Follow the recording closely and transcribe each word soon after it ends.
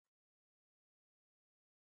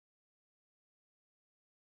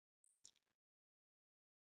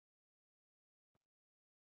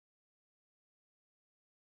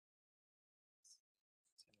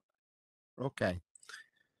Okay.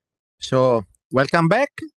 So welcome back.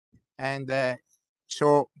 And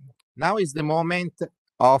so now is the moment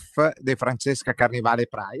of the Francesca Carnevale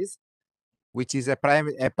Prize, which is a prize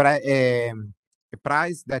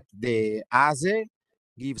that the ASE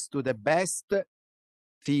gives to the best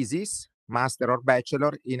thesis, master or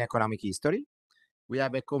bachelor in economic history. We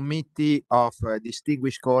have a committee of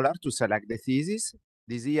distinguished scholars to select the thesis.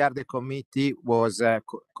 This year, the committee was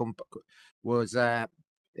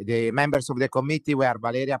the members of the committee were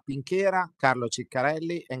Valeria Pinchera, Carlo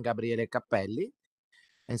Ciccarelli, and Gabriele Cappelli.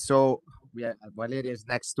 And so Valeria is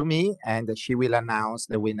next to me, and she will announce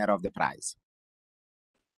the winner of the prize.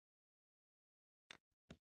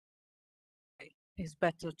 It's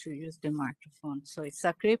better to use the microphone. So it's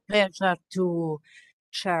a great pleasure to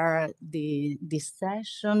chair this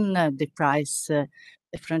session, the prize, the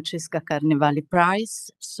Francesca Carnevale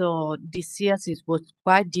Prize. So this year it was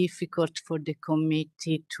quite difficult for the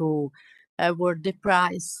committee to award the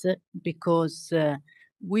prize because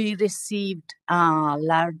we received a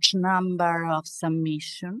large number of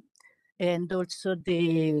submissions, and also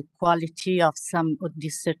the quality of some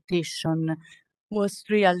dissertation was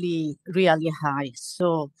really, really high.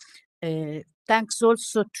 So thanks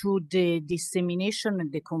also to the dissemination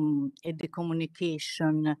and the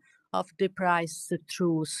communication of the prize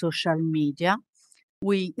through social media,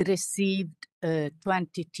 we received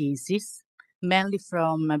 20 theses, mainly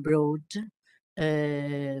from abroad,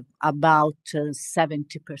 about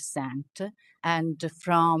 70%, and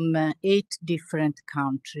from 8 different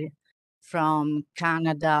countries, from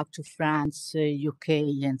Canada to France, UK,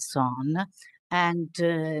 and so on. And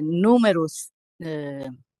numerous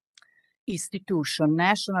institutions,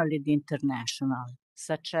 national and international,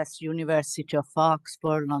 such as University of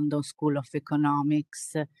Oxford, London School of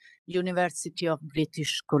Economics, University of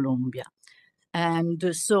British Columbia.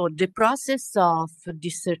 And so the process of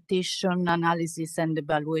dissertation analysis and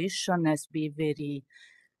evaluation has been very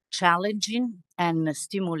challenging and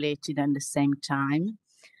stimulating at the same time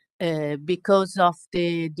because of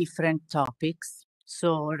the different topics.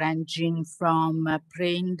 So ranging from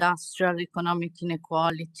pre-industrial economic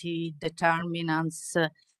inequality, determinants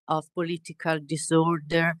of political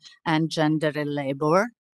disorder, and gender and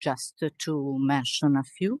labor, just to mention a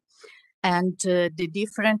few, and the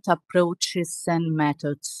different approaches and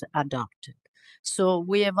methods adopted. So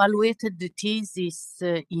we evaluated the thesis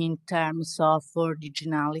in terms of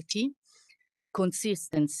originality,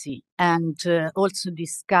 consistency, and also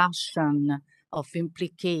discussion of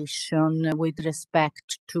implication with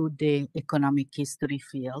respect to the economic history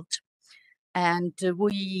field. And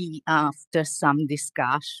we, after some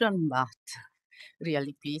discussion, but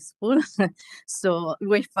really peaceful, so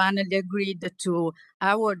we finally agreed to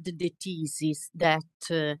award the thesis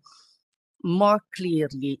that more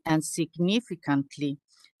clearly and significantly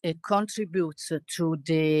contributes to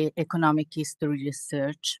the economic history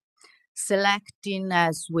research, selecting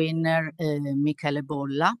as winner Michele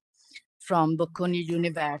Bolla from Bocconi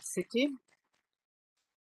University.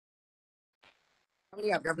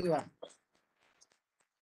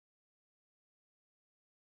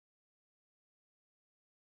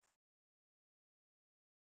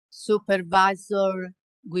 Supervisor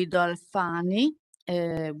Guido Alfani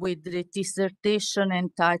with the dissertation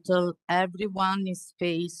entitled "Everyone is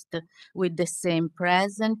Faced with the Same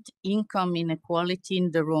Present Income Inequality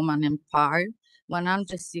in the Roman Empire,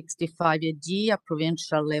 165 AD, a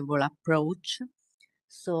Provincial Level Approach."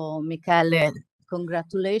 So, Michele,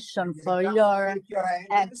 congratulations for your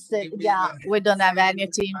answer. Yeah, we don't have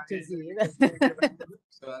anything to give. Thank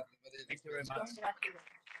you very much.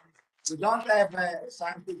 We don't have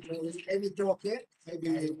something, any joker,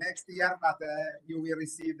 maybe next year, but you will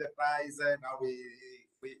receive the prize. Now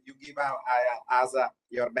you give out as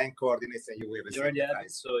your bank coordinates, and you will receive the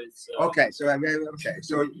prize. So it's okay. So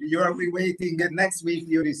So you are waiting. Next week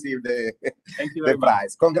you receive the the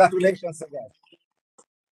prize. Congratulations again.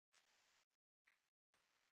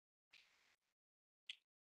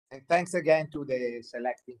 And thanks again to the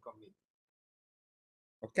selecting committee.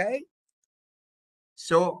 Okay.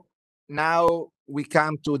 So now we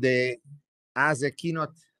come to the ASE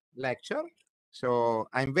Keynote Lecture. So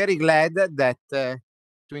I'm very glad that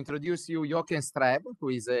to introduce you Jochen Streb, who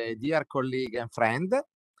is a dear colleague and friend.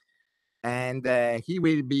 And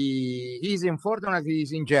he's unfortunately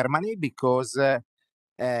he's in Germany because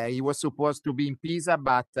he was supposed to be in Pisa,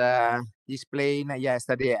 but his plane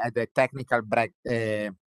yesterday had a technical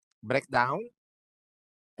breakdown.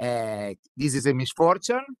 This is a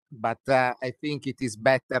misfortune, but I think it is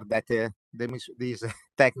better that this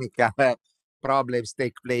technical problems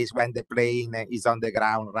take place when the plane is on the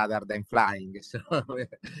ground rather than flying. So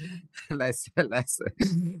let's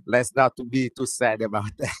not be too sad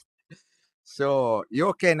about that. So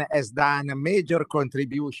Jochen has done major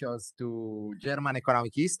contributions to German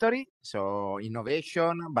economic history, so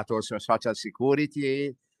innovation, but also social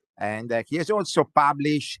security. And he has also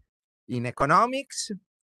published in economics,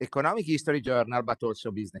 economic history journal, but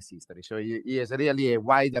also business history. So he is really a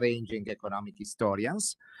wide-ranging economic historian.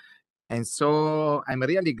 And so I'm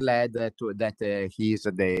really glad that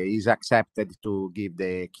he's accepted to give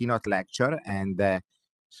the keynote lecture. And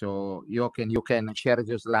so you can share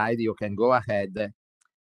your slide, you can go ahead.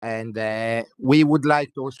 And we would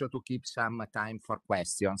like also to keep some time for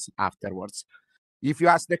questions afterwards. If you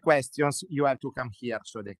ask the questions, you have to come here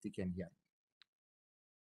so that you can hear.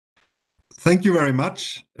 Thank you very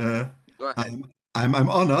much. Go ahead. I'm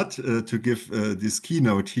honored to give this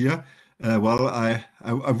keynote here. Well, I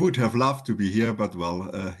would have loved to be here, but well,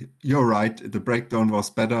 you're right. The breakdown was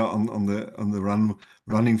better on the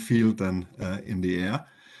running field than in the air.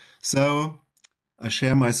 So I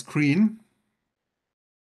share my screen.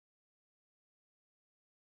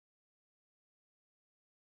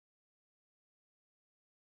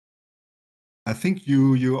 I think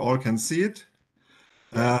you all can see it.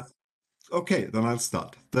 Yes. Okay, then I'll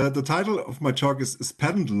start. The title of my talk is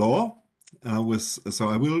Patent Law. So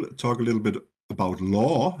I will talk a little bit about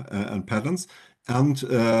law and patents and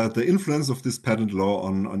the influence of this patent law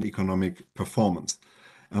on economic performance.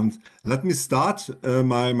 And let me start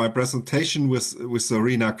my presentation with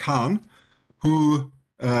Zarina Khan, who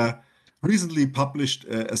recently published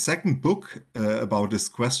a second book about this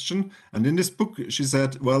question. And in this book, she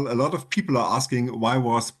said, well, a lot of people are asking why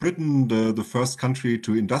was Britain the first country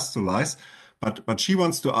to industrialize? But she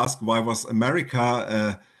wants to ask why was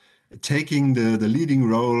America taking the leading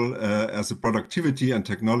role as a productivity and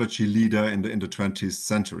technology leader in the 20th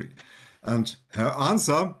century? And her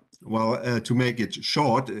answer, well, to make it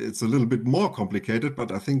short, it's a little bit more complicated,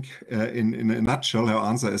 but I think in a nutshell, her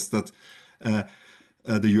answer is that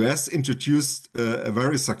the US introduced a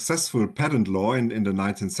very successful patent law in the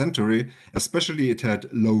 19th century. Especially it had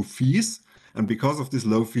low fees. And because of these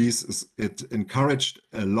low fees, it encouraged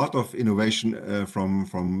a lot of innovation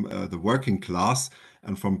from the working class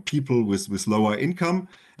and from people with lower income.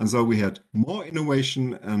 And so we had more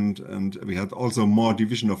innovation and we had also more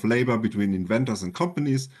division of labor between inventors and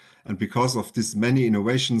companies. And because of these many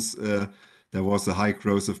innovations, there was a high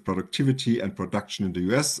growth of productivity and production in the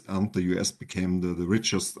US, and the US became the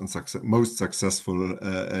richest and most successful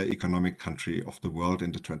economic country of the world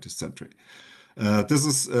in the 20th century. This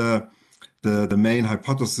is the main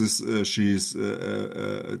hypothesis she's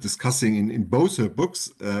discussing in both her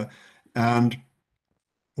books. And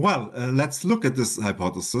well, let's look at this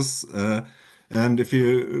hypothesis. And if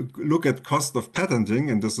you look at cost of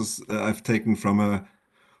patenting, and this is I've taken from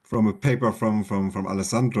a paper from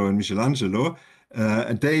Alessandro and Michelangelo,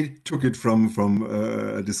 and they took it from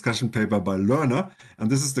a discussion paper by Lerner, and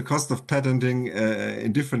this is the cost of patenting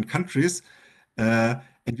in different countries.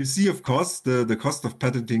 And you see, of course, the cost of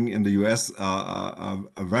patenting in the US are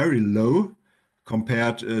very low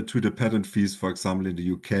compared to the patent fees, for example, in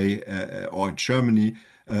the UK or in Germany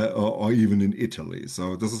or even in Italy.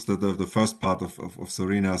 So this is the first part of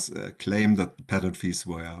Zarina's claim that patent fees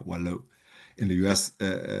were low in the US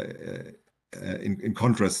in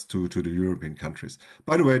contrast to the European countries.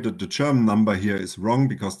 By the way, the German number here is wrong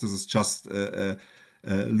because this is just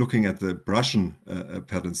looking at the Russian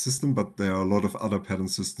patent system, but there are a lot of other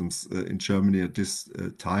patent systems in Germany at this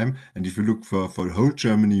time. And if you look for whole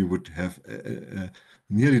Germany, you would have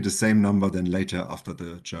nearly the same number than later after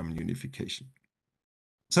the German unification.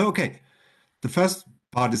 So, okay, the first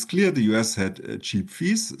part is clear. The US had cheap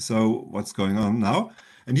fees. So what's going on now?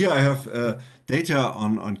 And here I have data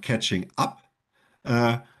on catching up.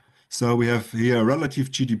 So we have here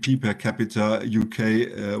relative GDP per capita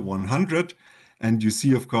UK 100. And you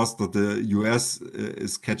see, of course, that the US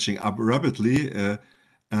is catching up rapidly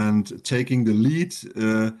and taking the lead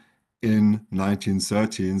in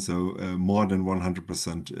 1913. So more than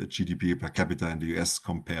 100% GDP per capita in the US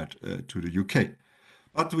compared to the UK.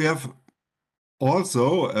 But we have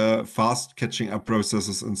also fast catching up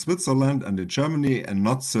processes in Switzerland and in Germany, and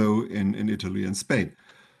not so in Italy and Spain.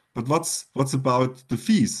 But what's about the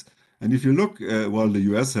fees? And if you look, well, the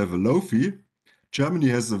US have a low fee. Germany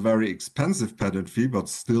has a very expensive patent fee, but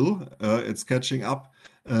still it's catching up.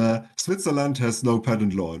 Switzerland has no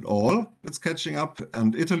patent law at all. It's catching up.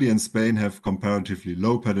 And Italy and Spain have comparatively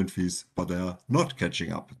low patent fees, but they are not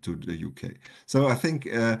catching up to the UK. So I think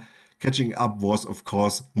catching up was, of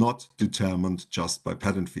course, not determined just by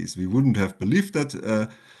patent fees. We wouldn't have believed that.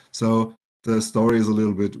 So the story is a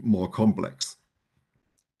little bit more complex.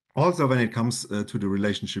 Also, when it comes to the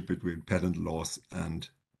relationship between patent laws and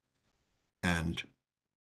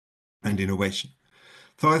innovation.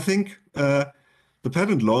 So I think the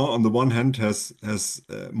patent law, on the one hand, has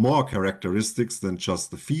more characteristics than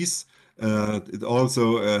just the fees. It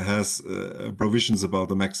also has provisions about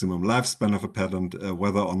the maximum lifespan of a patent,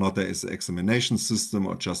 whether or not there is an examination system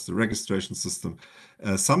or just a registration system.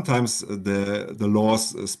 Sometimes the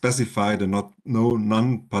laws specify the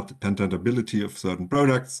non-patentability of certain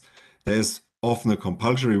products. There is often a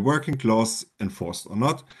compulsory working clause, enforced or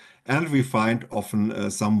not. And we find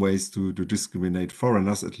often some ways to discriminate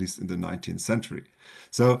foreigners, at least in the 19th century.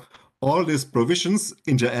 So all these provisions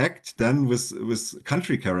interact then with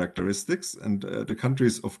country characteristics, and the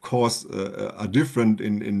countries, of course, are different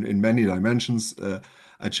in many dimensions.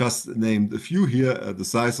 I just named a few here: the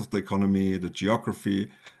size of the economy, the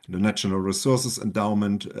geography, the natural resources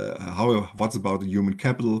endowment, what's about the human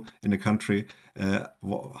capital in a country,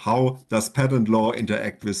 how does patent law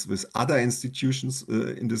interact with other institutions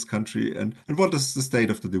in this country, and what is the state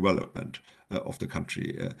of the development of the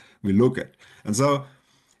country we look at. And so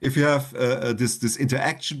if you have this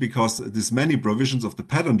interaction, because there's many provisions of the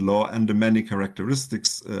patent law and the many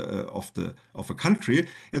characteristics of a country,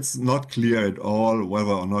 it's not clear at all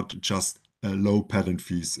whether or not just low patent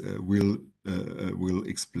fees will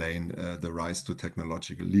explain the rise to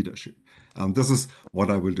technological leadership. This is what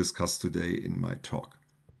I will discuss today in my talk.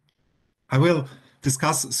 I will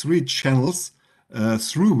discuss 3 channels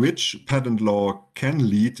through which patent law can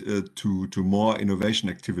lead to more innovation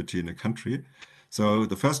activity in a country. So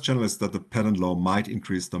the first channel is that the patent law might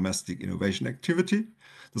increase domestic innovation activity.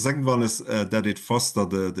 The second one is that it fosters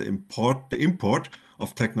the import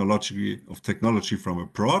of technology from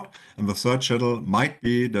abroad. And the third channel might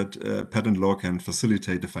be that patent law can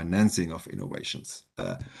facilitate the financing of innovations,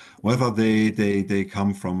 whether they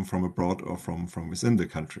come from abroad or from within the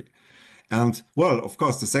country. And well, of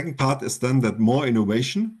course, the second part is then that more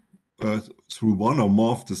innovation through one or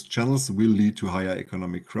more of these channels will lead to higher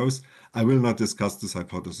economic growth. I will not discuss this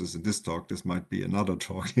hypothesis in this talk. This might be another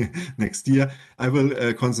talk next year. I will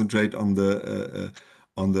concentrate on the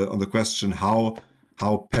question how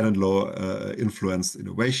patent law influenced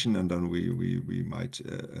innovation, and then we might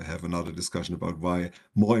have another discussion about why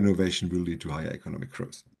more innovation will lead to higher economic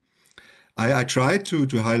growth. I tried to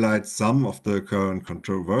highlight some of the current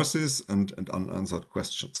controversies and unanswered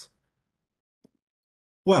questions.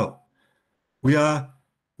 Well, we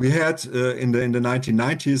had in the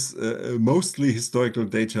 1990s mostly historical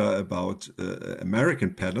data about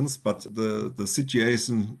American patents, but the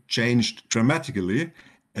situation changed dramatically,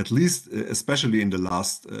 at least especially in the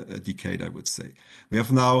last decade, I would say. We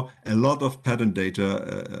have now a lot of patent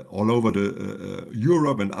data all over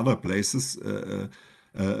Europe and other places.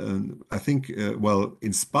 I think, well,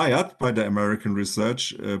 inspired by the American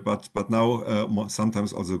research, but now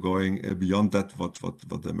sometimes also going beyond that,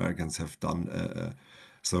 what the Americans have done,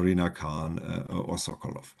 Sarina Khan or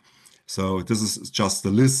Sokolov. So this is just a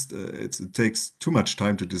list. It takes too much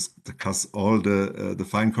time to discuss all the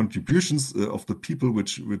fine contributions of the people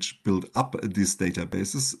which build up these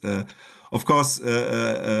databases. Of course,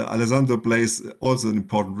 Alessandro plays also an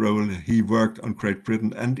important role. He worked on Great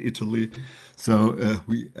Britain and Italy. So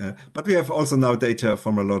but we have also now data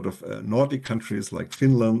from a lot of Nordic countries like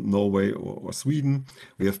Finland, Norway, or Sweden.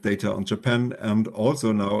 We have data on Japan, and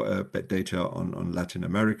also now data on Latin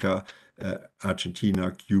America,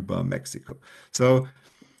 Argentina, Cuba, Mexico. So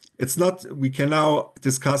it's not, we can now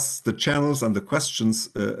discuss the channels and the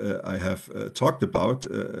questions I have talked about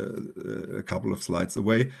a couple of slides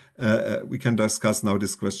away. We can discuss now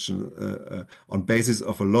this question on basis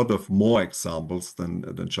of a lot of more examples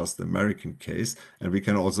than just the American case. And we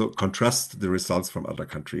can also contrast the results from other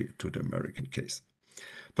countries to the American case.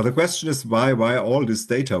 But the question is why all this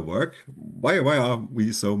data work? Why are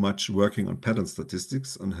we so much working on patent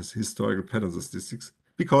statistics, on historical patent statistics?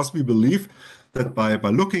 Because we believe that by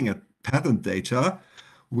looking at patent data,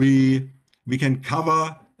 we can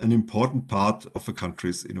cover an important part of a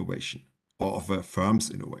country's innovation or of a firm's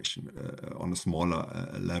innovation on a smaller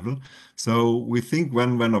level. So we think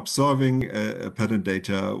when observing patent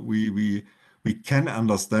data, we can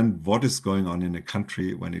understand what is going on in a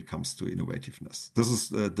country when it comes to innovativeness. This is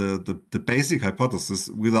the basic hypothesis.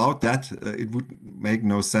 Without that, it would make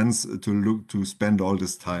no sense to spend all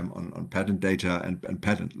this time on patent data and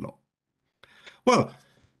patent law. Well,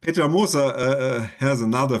 Peter Moser has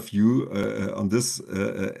another view on this,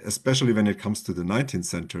 especially when it comes to the 19th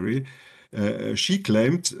century. she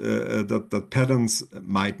claimed that patents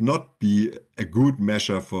might not be a good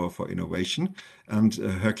measure for innovation. And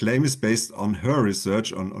her claim is based on her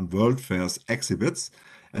research on World Fairs exhibits.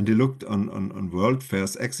 And he looked on World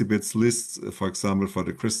Fairs exhibits lists, for example, for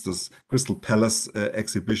the Crystal Palace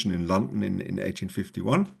exhibition in London in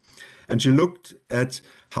 1851. And she looked at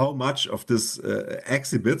how much of these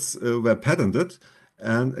exhibits were patented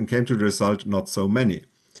and came to the result not so many.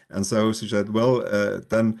 And so she said, well,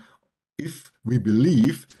 then if we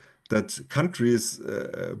believe that countries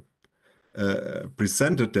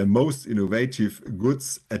presented their most innovative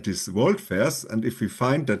goods at these world fairs, and if we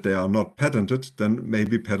find that they are not patented, then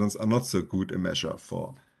maybe patents are not so good a measure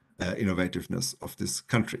for innovativeness of these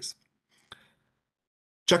countries.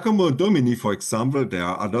 Giacomo Domini, for example, there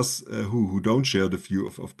are others who don't share the view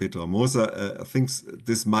of Petra Moser, thinks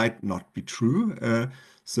this might not be true,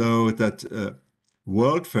 so that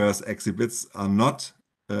World Fairs exhibits are not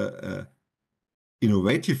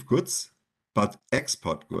innovative goods, but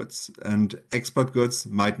export goods, and export goods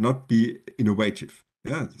might not be innovative.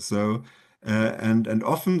 Yeah, so and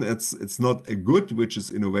often it's not a good which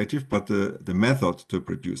is innovative, but the method to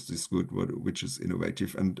produce this good which is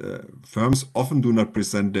innovative. And firms often do not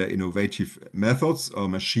present their innovative methods or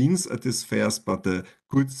machines at these fairs, but the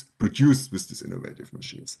goods produced with these innovative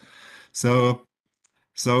machines. So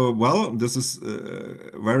well, this is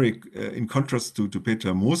very in contrast to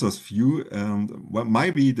Petra Moser's view, and well,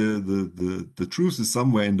 maybe the truth is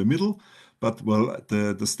somewhere in the middle. But well,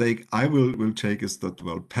 the stake I will take is that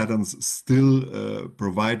well, patents still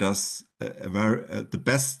provide us the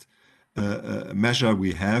best measure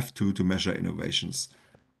we have to measure innovations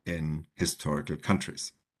in historical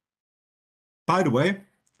countries. By the way,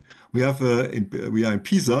 we are in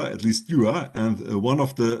Pisa, at least you are, and one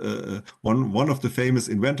of the famous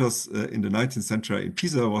inventors in the 19th century in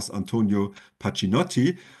Pisa was Antonio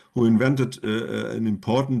Pacinotti, who invented an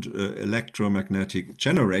important electromagnetic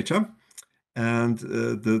generator. And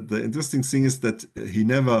the interesting thing is that he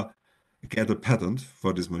never got a patent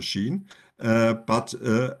for this machine, but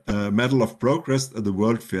a Medal of Progress at the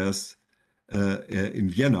World Fairs in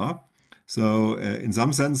Vienna. So in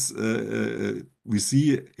some sense, we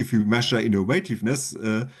see if we measure innovativeness,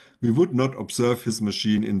 we would not observe his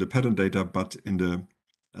machine in the patent data, but in the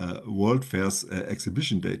World Fairs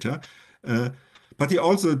exhibition data. But he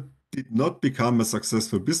also did not become a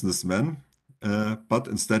successful businessman, but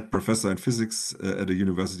instead professor in physics at the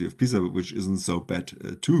University of Pisa, which isn't so bad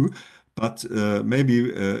too. But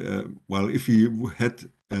maybe, well, if he had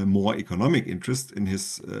more economic interest in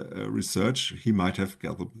his research, he might have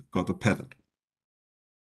got a patent.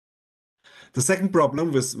 The second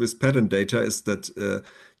problem with patent data is that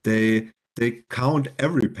they count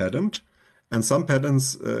every patent, and some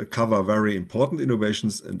patents cover very important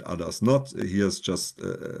innovations and others not. Here's just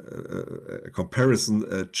a comparison.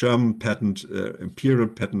 A German patent, imperial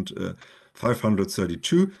patent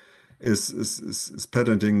 532, is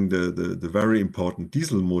patenting the very important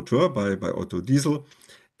diesel motor by Otto Diesel,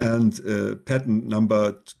 and patent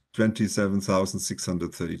number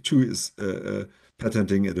 27,632 is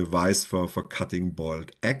patenting a device for cutting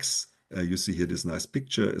boiled eggs. You see here this nice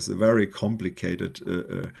picture. It's a very complicated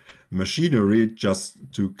machinery just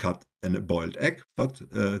to cut a boiled egg. But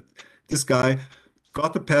this guy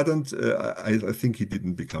got a patent. I think he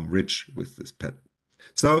didn't become rich with this patent.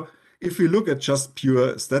 So if we look at just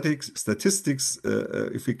pure statistics,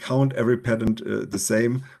 if we count every patent the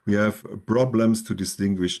same, we have problems to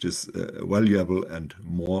distinguish this valuable and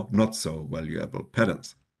more not so valuable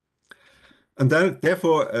patents. And then,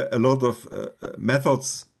 therefore, a lot of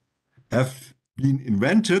methods have been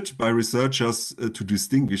invented by researchers to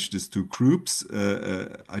distinguish these two groups.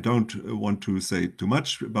 I don't want to say too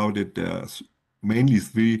much about it. There are mainly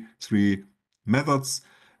three methods.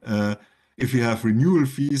 If you have renewal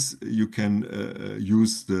fees, you can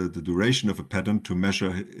use the duration of a patent to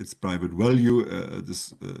measure its private value.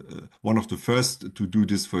 One of the first to do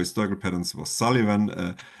this for historical patents was Sullivan,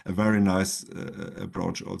 a very nice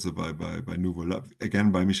approach also by Nuvolari,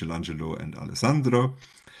 again by Michelangelo and Alessandro.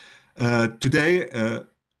 Today,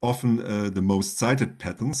 often the most cited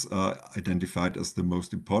patents are identified as the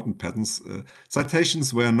most important patents.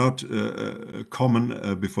 Citations were not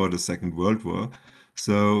common before the Second World War.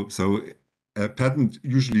 So a patent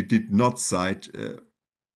usually did not cite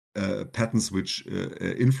patents which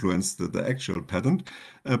influenced the actual patent.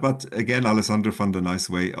 But again, Alessandro found a nice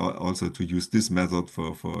way also to use this method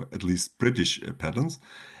for at least British patents.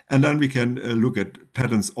 And then we can look at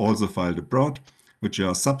patents also filed abroad, which are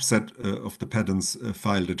a subset of the patents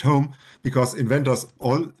filed at home, because inventors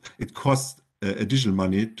it costs additional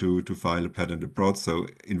money to file a patent abroad. So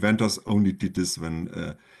inventors only did this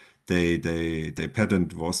when their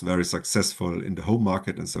patent was very successful in the home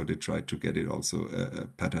market, and so they tried to get it also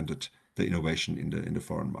patented, the innovation in the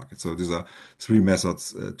foreign market. So these are three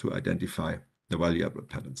methods to identify the valuable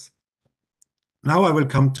patents. Now I will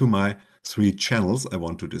come to my three channels I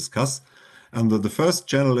want to discuss. And the first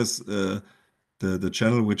channel is the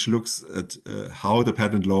channel which looks at how the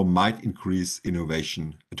patent law might increase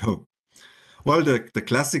innovation at home. Well, the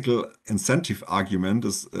classical incentive argument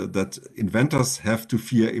is that inventors have to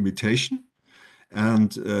fear imitation.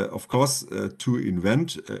 And of course, to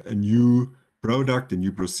invent a new product, a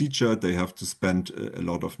new procedure, they have to spend a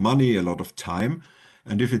lot of money, a lot of time.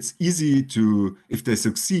 And if it's easy to, if they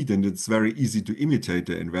succeed and it's very easy to imitate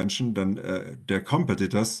their invention, then their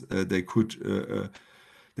competitors, they could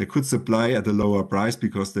supply at a lower price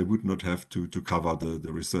because they would not have to cover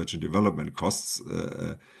the research and development costs.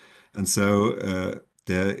 And so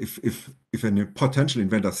if a potential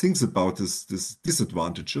inventor thinks about this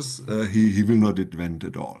disadvantages, he will not invent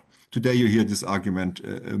at all. Today you hear this argument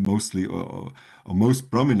mostly or most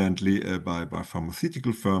prominently by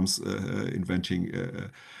pharmaceutical firms inventing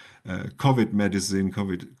COVID medicine,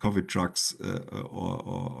 COVID drugs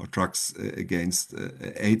or drugs against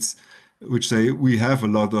AIDS, which say we have a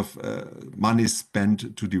lot of money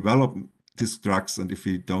spent to develop these drugs, and if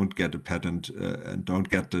we don't get a patent and don't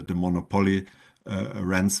get the monopoly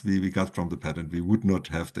rents we got from the patent, we would not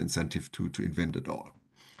have the incentive to invent at all.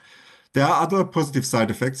 There are other positive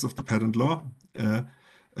side effects of the patent law. The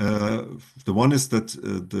one is that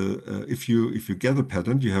if you get a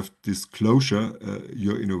patent, you have disclosure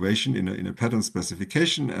your innovation in a patent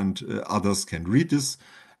specification, and others can read this,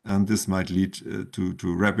 and this might lead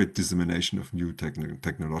to rapid dissemination of new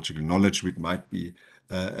technological knowledge, which might be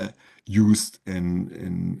used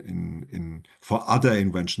for other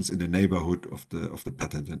inventions in the neighborhood of the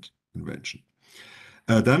patented invention.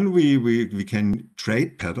 Then we can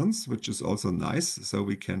trade patents, which is also nice. So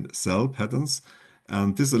we can sell patents,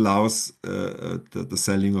 and this allows the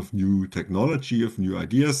selling of new technology, of new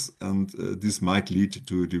ideas, and this might lead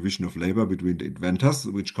to a division of labor between the inventors,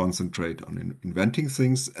 which concentrate on inventing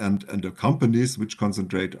things, and the companies, which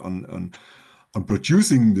concentrate on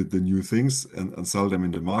producing the new things and sell them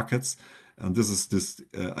in the markets. And this is this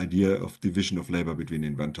idea of division of labor between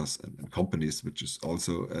inventors and companies, which is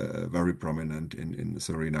also very prominent in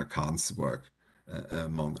Serena Khan's work,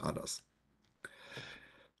 among others.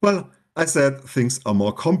 Well, I said things are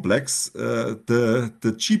more complex.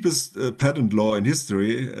 The cheapest patent law in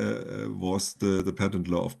history was the patent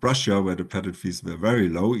law of Prussia, where the patent fees were very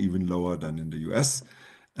low, even lower than in the US.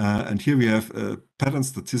 And here we have patent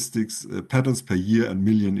statistics, patents per year and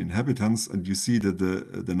million inhabitants, and you see that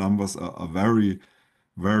the numbers are very,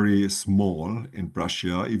 very small in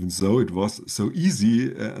Prussia, even though it was so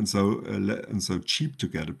easy and so cheap to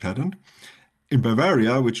get a patent. In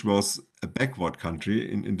Bavaria, which was a backward country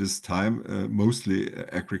in this time, mostly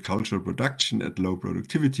agricultural production at low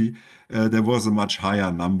productivity, there was a much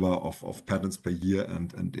higher number of patents per year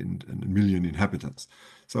and a million inhabitants.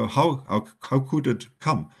 So how could it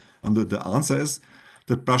come? And the answer is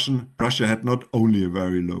that Prussia had not only a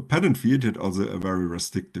very low patent fee, it had also a very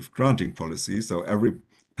restrictive granting policy. So every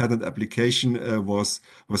patent application was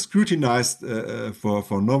scrutinized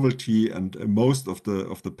for novelty, and most of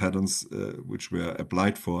the patents which were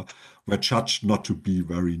applied for were judged not to be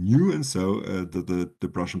very new, and so the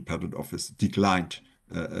Prussian Patent Office declined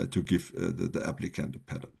to give the applicant a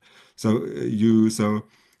patent. So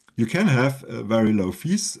you can have very low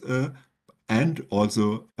fees and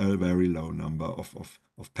also a very low number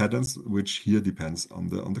of patents, which here depends on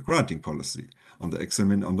the granting policy, on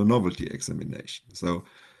the novelty examination. So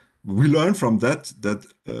we learn from that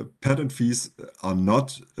patent fees are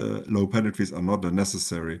not low patent fees are not a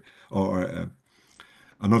necessary or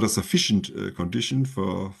are not a sufficient condition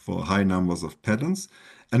for high numbers of patents.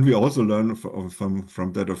 And we also learn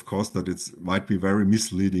from that, of course, that it might be very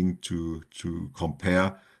misleading to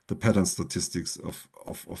compare the patent statistics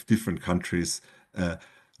of different countries,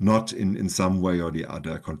 not in some way or the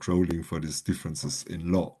other controlling for these differences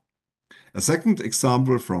in law. A second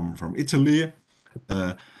example from Italy,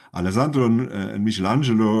 Alessandro and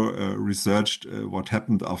Michelangelo researched what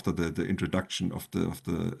happened after the introduction of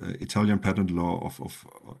the Italian patent law of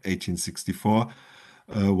 1864,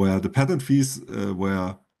 where the patent fees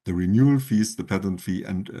were the renewal fees, the patent fee,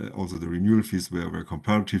 and also the renewal fees were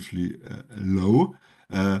comparatively low,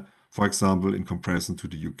 for example, in comparison to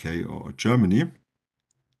the UK or Germany.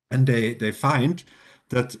 And they find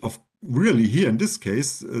that really here in this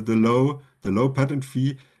case, the low patent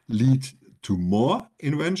fee lead to more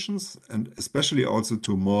inventions, and especially also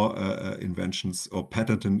to more inventions or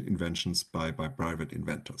patented inventions by private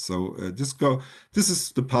inventors. So this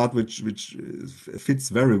is the part which fits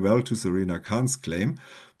very well to Serena Khan's claim.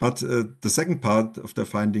 But the second part of the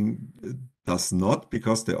finding does not,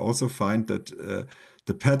 because they also find that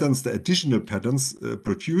the patents, the additional patents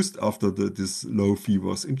produced after this low fee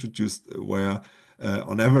was introduced, were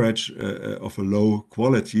on average of a low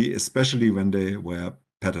quality, especially when they were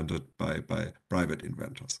patented by private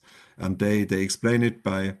inventors. And they explain it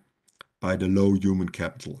by the low human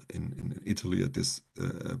capital in Italy at this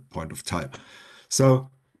point of time. So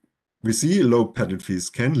we see low patent fees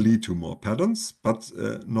can lead to more patents, but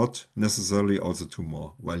not necessarily also to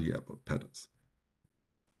more valuable patents.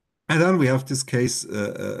 And then we have this case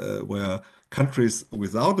where countries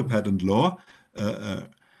without a patent law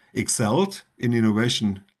excelled in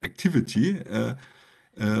innovation activity.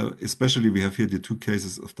 Especially we have here the two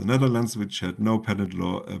cases of the Netherlands, which had no patent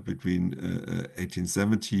law between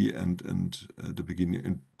 1870 and the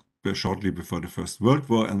beginning, shortly before the First World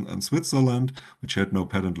War, and Switzerland, which had no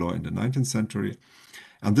patent law in the 19th century.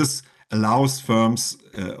 And this allows firms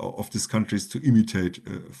of these countries to imitate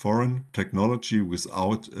foreign technology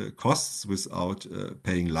without costs, without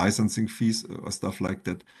paying licensing fees or stuff like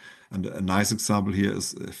that. And a nice example here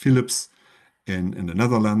is Philips in the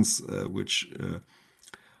Netherlands, which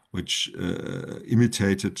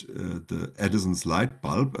imitated the Edison's light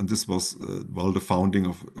bulb. And this was, well, the founding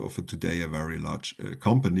of today a very large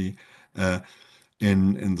company.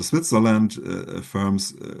 In the Switzerland,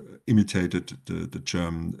 firms imitated the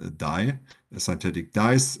German dye, synthetic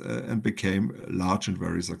dyes, and became large and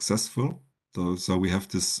very successful. So we have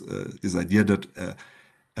this idea that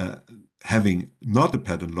having not a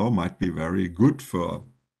patent law might be very good for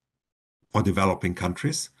developing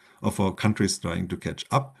countries or for countries trying to catch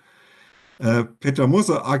up. Peter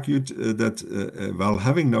Moser argued that while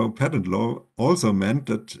having no patent law also meant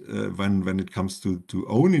that when it comes to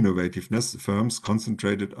own innovativeness, firms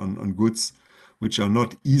concentrated on goods which are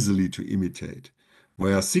not easily to imitate,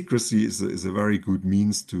 where secrecy is a very good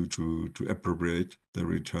means to appropriate the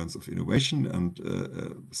returns of innovation, and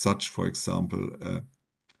such, for example,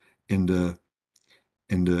 in the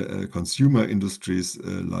consumer industries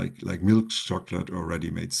like milk chocolate or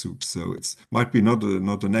ready-made soup. So it might be not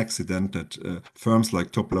an accident that firms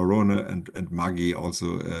like Toblerone and Maggi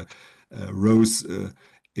also rose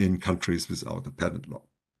in countries without a patent law.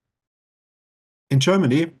 In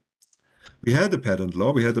Germany, we had a patent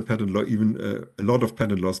law. We had a patent law, even a lot of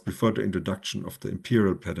patent laws before the introduction of the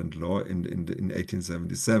imperial patent law in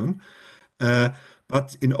 1877.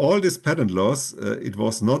 But in all these patent laws, it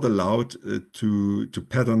was not allowed to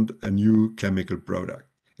patent a new chemical product.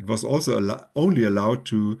 It was also only allowed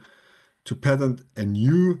to patent a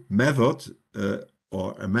new method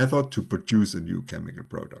or a method to produce a new chemical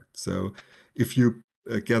product. So if you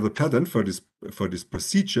get a patent for this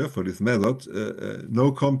procedure, for this method,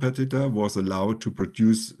 no competitor was allowed to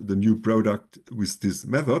produce the new product with this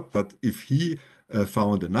method. But if he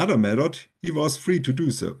found another method, he was free to do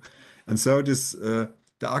so. And so the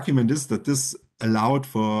argument is that this allowed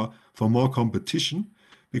for more competition,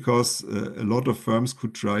 because a lot of firms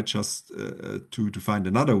could try just to find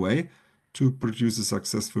another way to produce a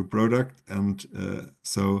successful product. And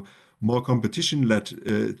so more competition led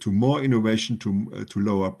to more innovation, to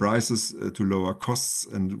lower prices, to lower costs,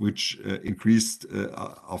 and which increased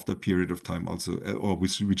after a period of time also, or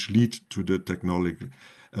which lead to the technological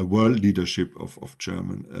world leadership of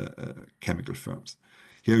German chemical firms.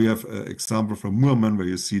 Here we have an example from Murman, where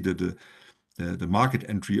you see that the market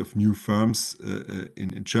entry of new firms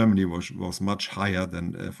in Germany was much higher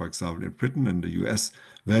than, for example, in Britain and the US,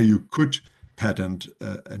 where you could patent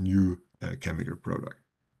a new chemical product.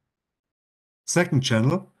 Second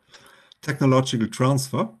channel, technological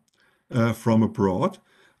transfer from abroad.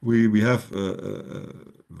 We have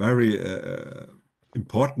very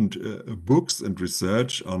important books and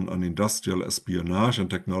research on industrial espionage and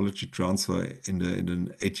technology transfer in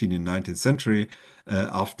the 18th and 19th century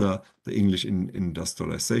after the English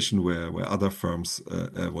industrialization, where other firms,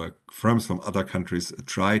 where firms from other countries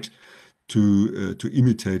tried to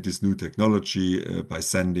imitate this new technology by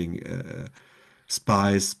sending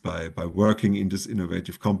spies, by working in these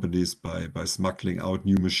innovative companies, by smuggling out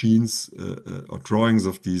new machines or drawings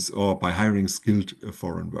of these, or by hiring skilled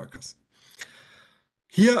foreign workers.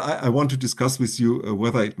 Here, I want to discuss with you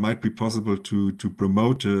whether it might be possible to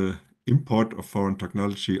promote the import of foreign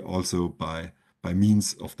technology also by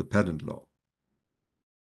means of the patent law.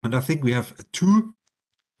 And I think we have two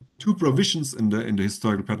provisions in the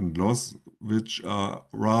historical patent laws which are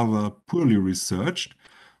rather poorly researched,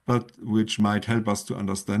 but which might help us to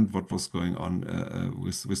understand what was going on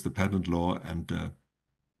with the patent law and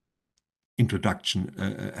introduction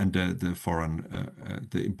and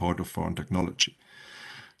the import of foreign technology.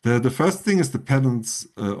 The first thing is the patents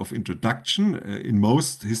of introduction. In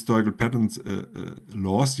most historical patent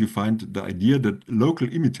laws, you find the idea that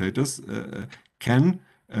local imitators can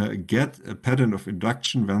get a patent of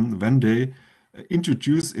introduction when they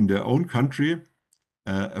introduce in their own country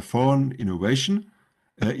a foreign innovation,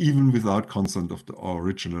 even without consent of the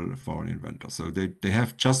original foreign inventor. So they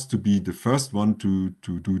have just to be the first one to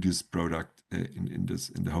do this product in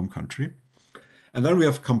the home country. And then we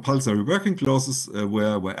have compulsory working clauses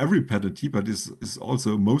where every patentee, but is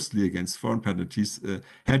also mostly against foreign patentees,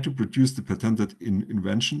 had to produce the patented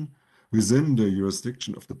invention within the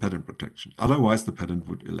jurisdiction of the patent protection. Otherwise, the patent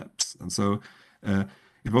would elapse. And so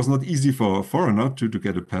it was not easy for a foreigner to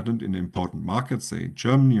get a patent in important markets, say in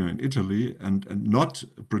Germany or in Italy, and not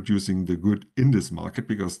producing the good in this market,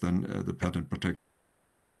 because then the patent protection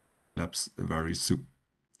elapse very soon.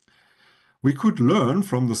 We could learn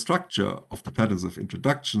from the structure of the patents of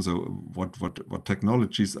introduction, so what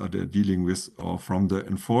technologies are they dealing with, or from the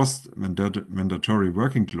enforced mandatory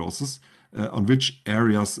working clauses on which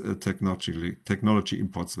areas technology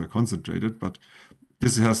imports were concentrated, but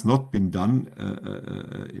this has not been done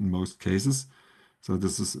in most cases. So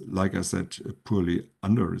this is, like I said, poorly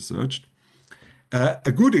under-researched.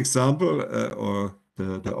 A good example, or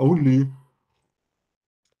the only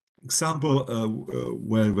example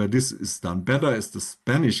where this is done better is the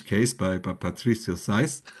Spanish case by Patricio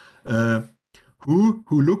Saiz, who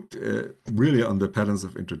looked really on the patterns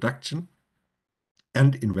of introduction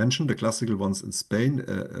and invention, the classical ones in Spain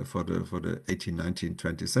for the 18th, 19th,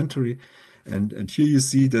 20th century. And here you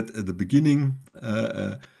see that at the beginning,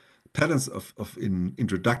 patents of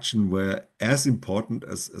introduction were as important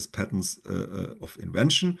as patents of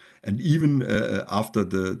invention. And even after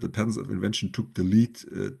the patents of invention took the lead,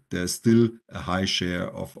 there's still a high share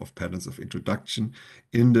of patents of introduction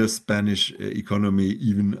in the Spanish economy,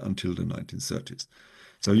 even until the 1930s.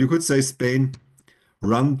 So you could say Spain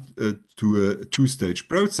run to a two-stage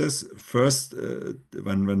process. First,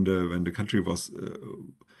 when the country was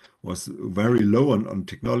very low on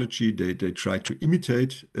technology, they tried to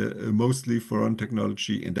imitate mostly foreign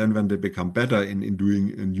technology, and then when they become better in doing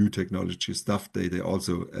new technology stuff, they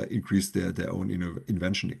also increase their own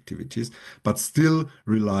invention activities, but still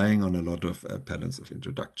relying on a lot of patents of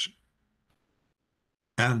introduction.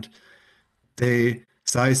 And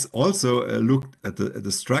Saiz also looked at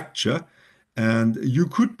the structure, and you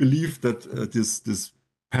could believe that this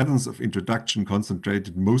patterns of introduction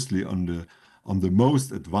concentrated mostly on the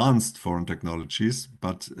most advanced foreign technologies,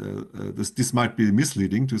 but this might be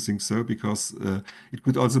misleading to think so, because it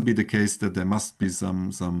could also be the case that there must be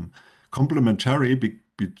some complementary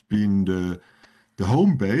between the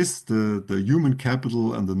home base, the human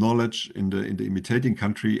capital and the knowledge in the imitating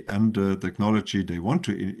country, and the technology they want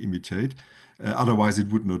to imitate. Otherwise, it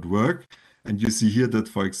would not work. And you see here that,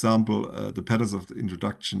 for example, the patterns of the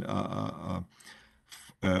introduction are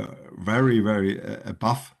very, very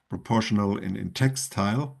above proportional in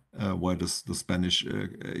textile, where the Spanish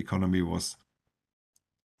economy was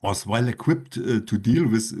well equipped to deal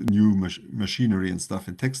with new machinery and stuff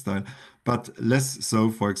in textile, but less so,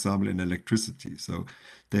 for example, in electricity. So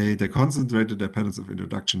they concentrated their patterns of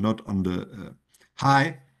introduction not on the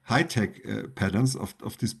high-tech patterns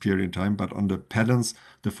of this period in time, but on the patterns,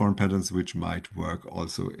 the foreign patterns, which might work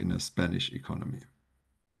also in a Spanish economy.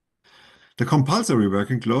 The compulsory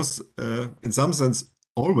working clause, in some sense,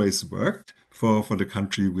 always worked for the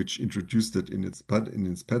country which introduced it in its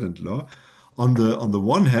patent law. On the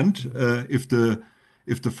one hand, if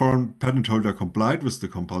the foreign patent holder complied with the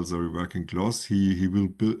compulsory working clause, he will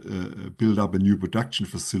build up a new production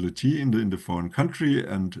facility in the foreign country,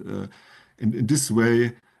 and in this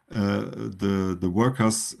way, the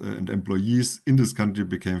workers and employees in this country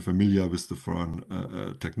became familiar with the foreign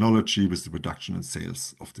technology, with the production and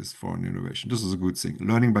sales of this foreign innovation. This is a good thing.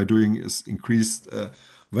 Learning by doing is increased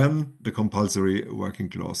when the compulsory working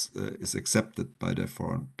clause is accepted by the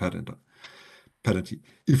foreign patentee.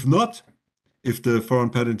 If not, if the foreign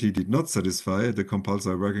patentee did not satisfy the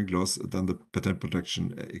compulsory working clause, then the patent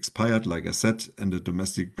protection expired, like I said, and the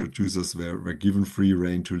domestic producers were given free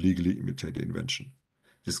rein to legally imitate the invention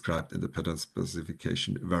described in the patent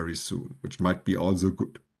specification very soon, which might be also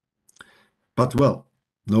good. But well,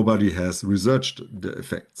 nobody has researched the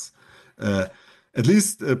effects. At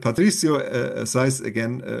least Patricio Saiz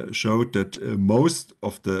again showed that most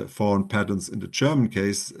of the foreign patents in the German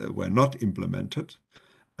case were not implemented.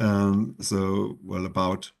 So, well,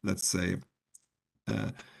 about, let's say,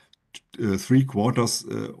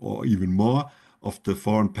 3/4 or even more of the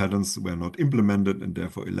foreign patents were not implemented and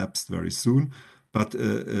therefore elapsed very soon. But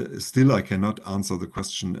still, I cannot answer the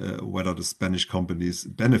question whether the Spanish companies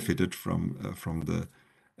benefited from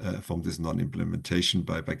this non-implementation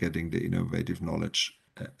by getting the innovative knowledge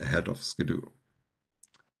ahead of schedule.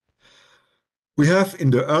 We have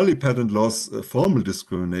in the early patent laws formal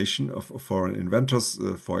discrimination of foreign inventors.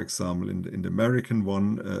 For example, in the American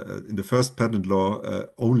one, in the first patent law,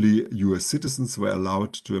 only US citizens were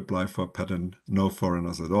allowed to apply for a patent, no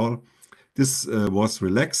foreigners at all. This was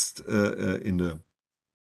relaxed in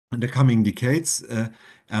the coming decades,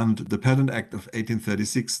 and the Patent Act of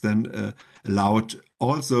 1836 then allowed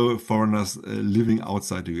also foreigners living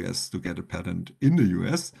outside the US to get a patent in the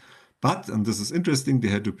US. But, and this is interesting, they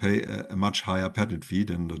had to pay a much higher patent fee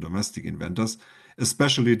than the domestic inventors.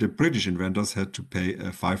 Especially the British inventors had to pay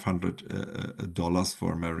 $500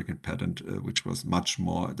 for American patent, which was much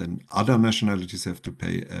more than other nationalities have to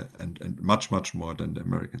pay, and much more than the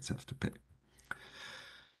Americans have to pay.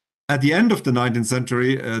 At the end of the 19th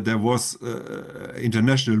century, there was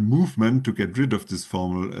international movement to get rid of this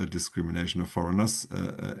formal discrimination of foreigners,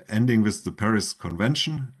 ending with the Paris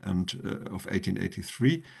Convention of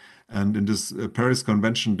 1883. And in this Paris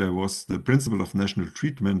Convention, there was the principle of national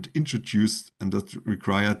treatment introduced, and that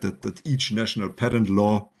required that each national patent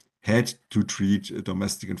law had to treat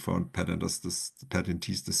domestic and foreign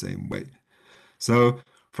patentees the same way. So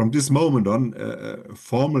from this moment on,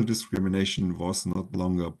 formal discrimination was not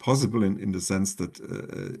longer possible in the sense that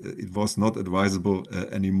it was not advisable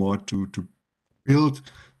anymore to build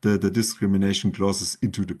the discrimination clauses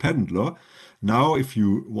into the patent law. Now, if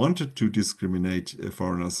you wanted to discriminate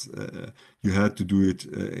foreigners, you had to do it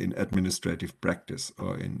in administrative practice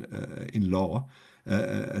or in law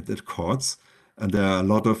at the courts. And there are a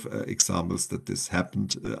lot of examples that this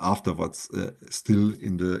happened afterwards, still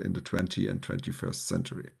in the 20th and 21st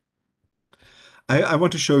century. I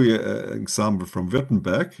want to show you an example from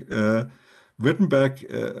Württemberg. Württemberg,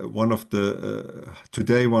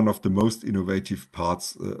 today one of the most innovative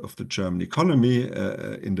parts of the German economy,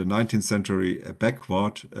 in the 19th century, a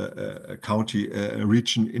backward county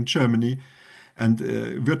region in Germany. And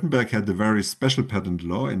Württemberg had a very special patent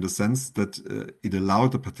law in the sense that it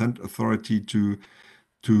allowed the patent authority to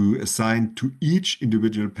assign to each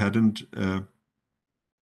individual patent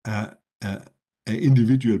an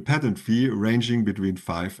individual patent fee ranging between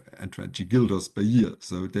 5 and 20 guilders per year.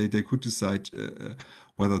 So they could decide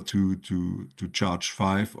whether to charge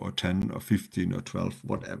 5 or 10 or 15 or 12,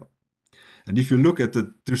 whatever. And if you look at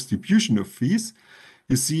the distribution of fees,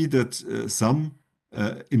 you see that some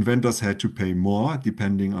inventors had to pay more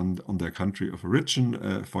depending on their country of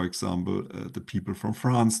origin. For example, the people from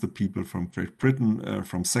France, the people from Great Britain,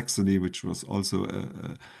 from Saxony, which was also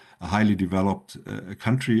a highly developed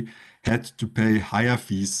country, had to pay higher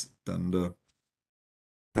fees than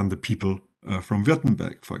the people from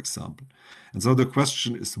Württemberg, for example. And so the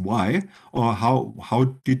question is why, or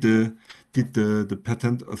how did the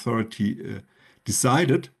patent authority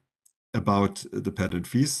decided about the patent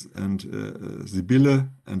fees? And Sibylle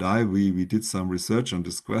and we did some research on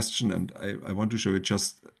this question, and I want to show you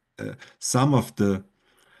just some of the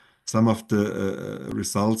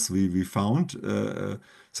results we found.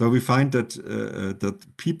 So we find that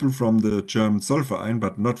people from the German Zollverein,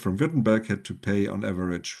 but not from Württemberg, had to pay on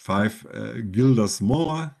average 5 guilders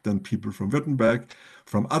more than people from Württemberg.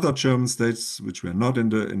 From other German states, which were not in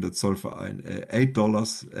the Zollverein,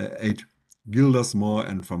 $8 guilders more,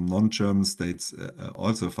 and from non-German states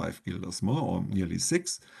also 5 guilders more, or nearly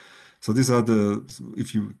 6. So these are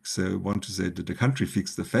if you want to say that the country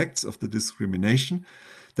fixed effects of the discrimination.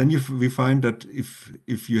 Then we find that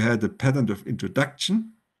if you had a patent of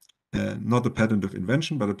introduction, not a patent of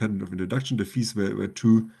invention, but a patent of introduction, the fees were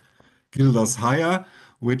 2 guilders higher,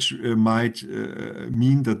 which might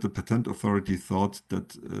mean that the patent authority thought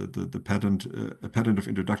that a patent of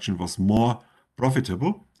introduction was more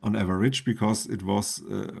profitable on average because it was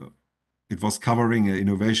covering an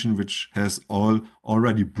innovation which has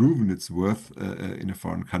already proven its worth in a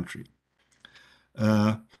foreign country.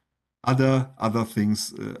 Other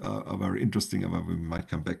things are very interesting, and we might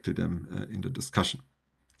come back to them in the discussion.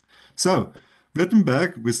 So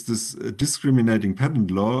Württemberg, with this discriminating patent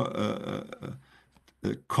law,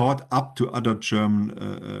 caught up to other German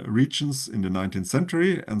regions in the 19th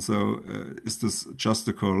century. And so is this just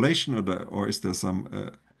a correlation, or is there some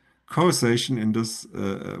causation in this?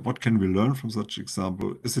 What can we learn from such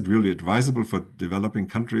example? Is it really advisable for developing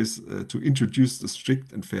countries to introduce a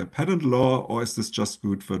strict and fair patent law, or is this just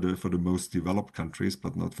good for the most developed countries,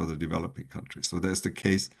 but not for the developing countries? So there's the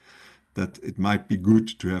case that it might be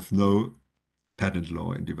good to have no patent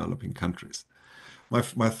law in developing countries.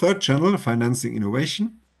 My third channel, Financing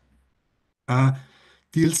Innovation,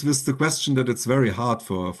 deals with the question that it's very hard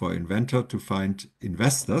for inventor to find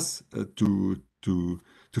investors to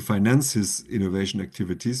finance his innovation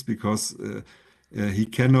activities, because he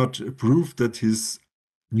cannot prove that his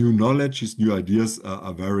new knowledge, his new ideas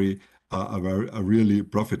are really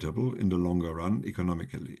profitable in the longer run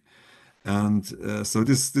economically. And so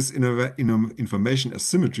this information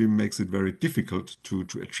asymmetry makes it very difficult to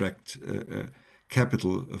attract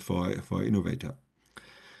capital for innovator.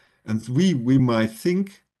 And we might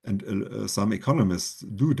think, and some economists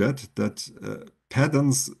do that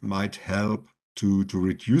patents might help to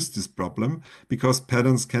reduce this problem, because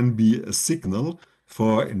patents can be a signal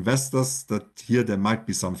for investors that here there might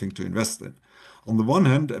be something to invest in. On the one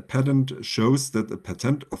hand, a patent shows that a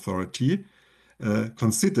patent authority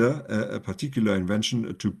consider a particular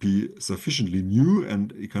invention to be sufficiently new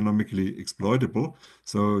and economically exploitable.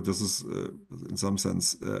 So this is, in some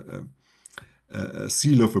sense, a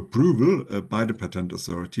seal of approval by the patent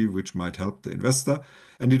authority, which might help the investor.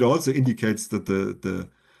 And it also indicates that the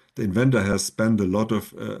inventor has spent a lot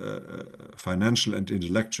of financial and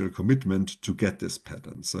intellectual commitment to get this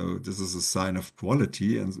patent. So this is a sign of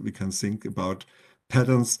quality, and we can think about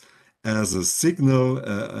patents as a signal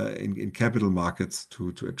in capital markets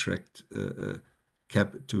to attract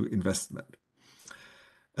to investment.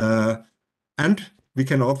 And we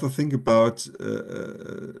can also think about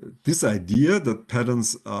this idea that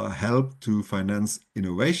patents help to finance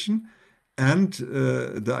innovation, and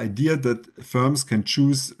the idea that firms can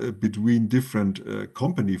choose between different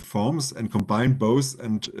company forms and combine both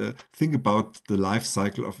and think about the life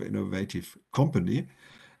cycle of an innovative company.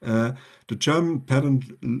 The German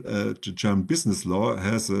business law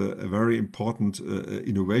has a very important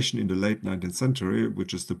innovation in the late 19th century,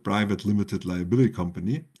 which is the private limited liability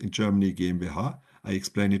company, in Germany, GmbH. I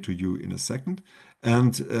explain it to you in a second.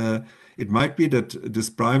 And it might be that this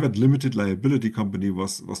private limited liability company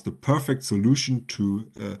was the perfect solution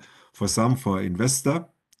for investor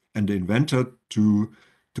and the inventor to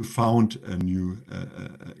found a new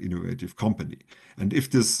innovative company. And if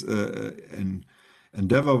this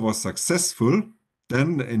endeavor was successful,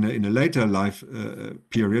 then in a later life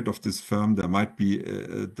period of this firm, there might be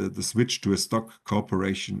the switch to a stock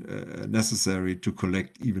corporation necessary to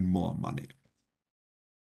collect even more money.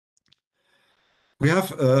 We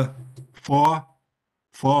have four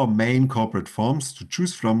main corporate forms to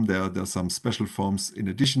choose from. There are some special forms in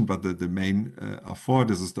addition, but the main are four.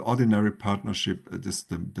 This is the ordinary partnership. This is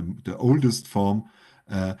the oldest form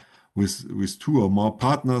with two or more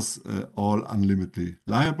partners, all unlimitedly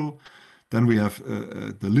liable. Then we have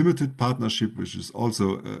the limited partnership, which is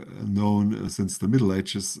also known since the Middle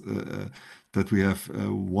Ages, that we have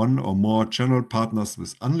one or more general partners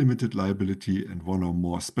with unlimited liability and one or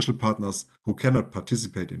more special partners who cannot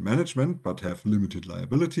participate in management but have limited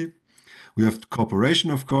liability. We have the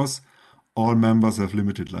corporation, of course. All members have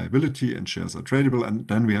limited liability and shares are tradable. And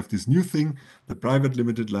then we have this new thing, the private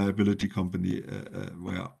limited liability company,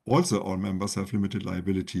 where also all members have limited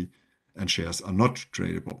liability and shares are not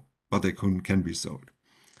tradable, but they can be sold.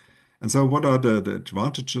 And so what are the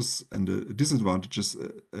advantages and the disadvantages?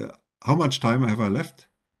 How much time have I left?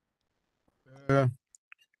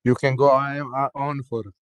 You can go on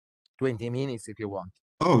for 20 minutes if you want.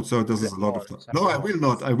 Oh, so this is a lot of time. No, I will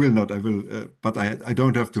not. I will, but I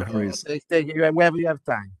don't have to hurry. Whenever you have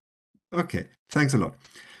time. Okay, thanks a lot.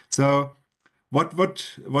 So, what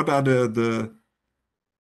are the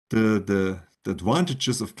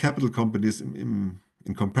advantages of capital companies in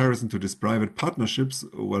comparison to these private partnerships?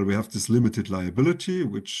 Well, we have this limited liability,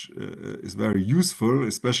 which is very useful,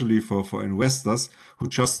 especially for investors who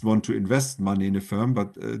just want to invest money in a firm,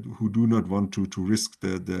 but who do not want to risk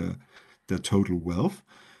their total wealth.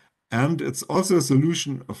 And it's also a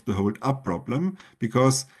solution of the hold-up problem,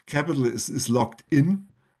 because capital is locked in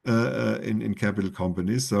capital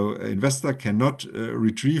companies. So an investor cannot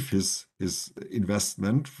retrieve his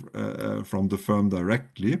investment from the firm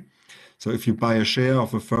directly. So if you buy a share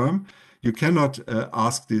of a firm, you cannot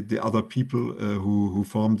ask the other people who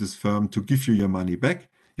formed this firm to give you your money back.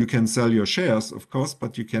 You can sell your shares, of course,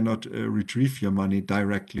 but you cannot retrieve your money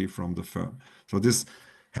directly from the firm. So this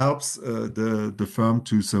helps the firm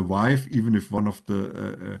to survive, even if one of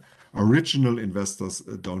the original investors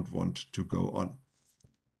don't want to go on.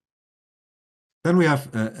 Then we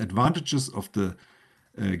have advantages of the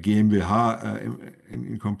GmbH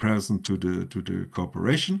in comparison to the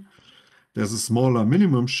corporation. There's a smaller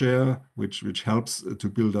minimum share, which helps to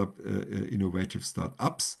build up innovative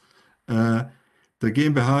startups. The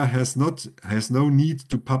GmbH has no need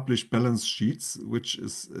to publish balance sheets, which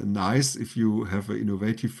is nice if you have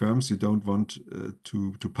innovative firms. You don't want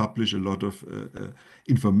to publish a lot of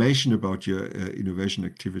information about your innovation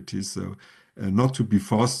activities. So not to be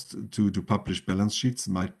forced to publish balance sheets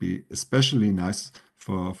might be especially nice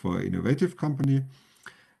for innovative company.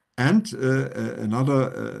 And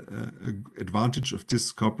another advantage of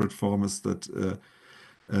this corporate form is that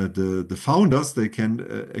the founders, they can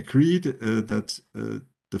agree that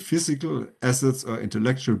the physical assets or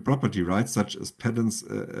intellectual property rights, such as patents,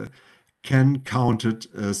 can count it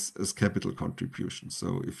as capital contribution.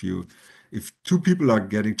 So if two people are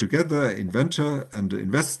getting together, an inventor and an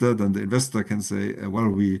investor, then the investor can say, well,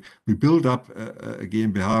 we build up a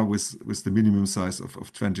GmbH with the minimum size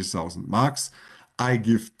of 20,000 marks. I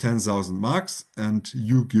give 10,000 marks and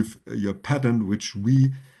you give your patent, which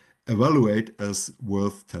we evaluate as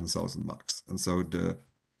worth 10,000 marks. And so the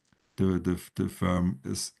firm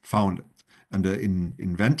is founded. And the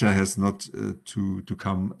inventor has not to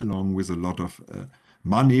come along with a lot of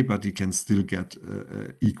money, but he can still get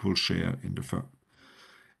equal share in the firm.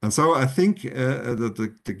 And so I think that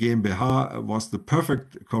the GmbH was the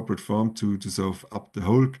perfect corporate form to solve up the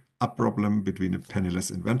whole problem between a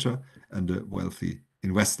penniless inventor and a wealthy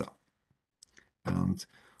investor. And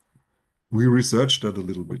we researched that a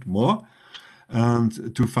little bit more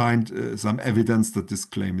and to find some evidence that this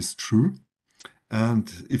claim is true.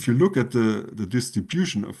 And if you look at the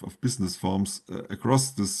distribution of business forms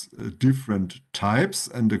across these different types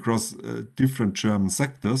and across different German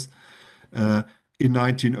sectors, in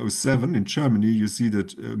 1907 in Germany, you see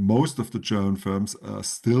that most of the German firms are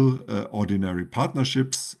still ordinary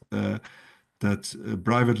partnerships, that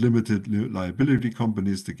private limited liability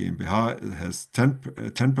companies, the GmbH, has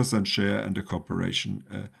 10% share and the corporation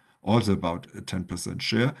also about a 10%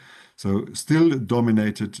 share. So still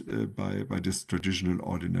dominated by this traditional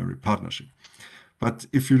ordinary partnership. But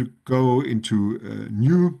if you go into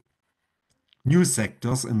new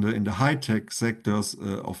sectors in the high-tech sectors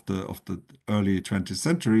of the early 20th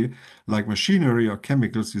century, like machinery or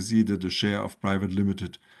chemicals, you see that the share of private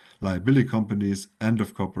limited liability companies and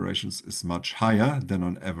of corporations is much higher than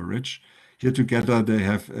on average. Here together, they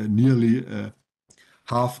have nearly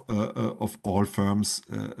half of all firms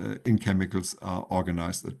in chemicals are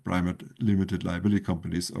organized at private limited liability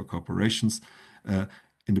companies or corporations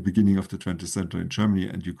in the beginning of the 20th century in Germany.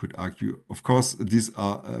 And you could argue, of course, these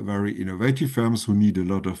are very innovative firms who need a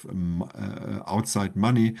lot of outside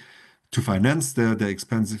money to finance their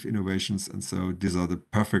expensive innovations. And so these are the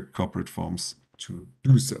perfect corporate forms to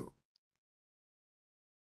do so.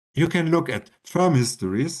 You can look at firm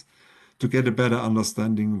histories to get a better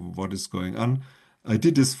understanding of what is going on. I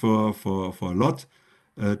did this for a lot.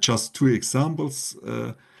 Just two examples.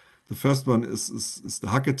 The first one is the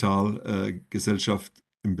Hacketal Gesellschaft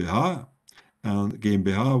GmbH,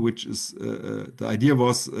 which is the idea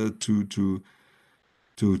was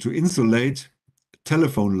to insulate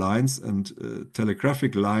telephone lines and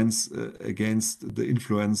telegraphic lines against the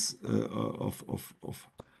influence of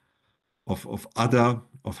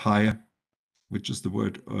high, which is the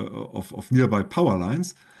word of nearby power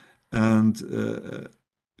lines. And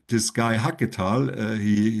this guy Hacketal,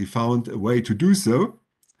 he found a way to do so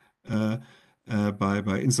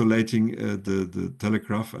by insulating the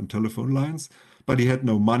telegraph and telephone lines, but he had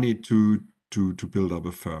no money to build up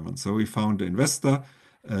a firm. And so he found an investor,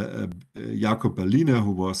 Jakob Berliner,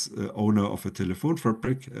 who was owner of a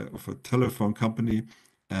Telefonfabrik, of a telephone company,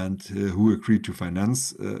 and who agreed to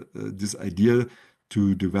finance this idea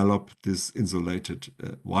to develop this insulated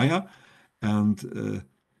wire. And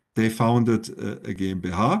they founded a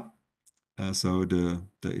GmbH. So the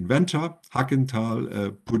inventor,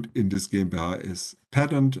 Hackenthal, put in this GmbH his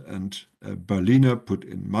patent, and Berliner put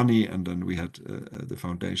in money, and then we had the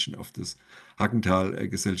foundation of this Hackenthal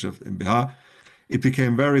Gesellschaft GmbH. It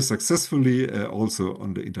became very successfully also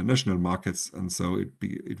on the international markets, and so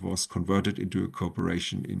it was converted into a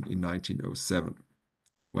corporation in 1907,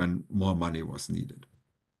 when more money was needed.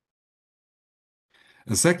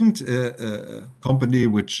 A second company,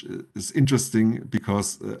 which is interesting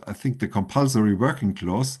because I think the compulsory working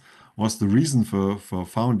clause was the reason for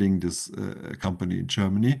founding this company in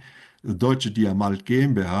Germany, the Deutsche Diamalt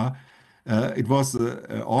GmbH. It was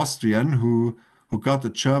an Austrian who got a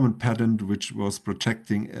German patent which was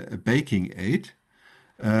protecting a baking aid.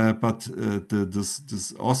 But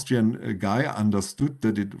this Austrian guy understood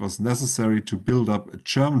that it was necessary to build up a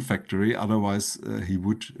German factory, otherwise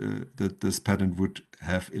that this patent would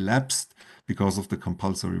have elapsed because of the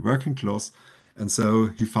compulsory working clause. And so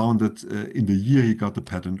he founded, in the year he got the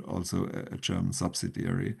patent, also a German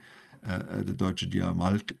subsidiary. the Deutsche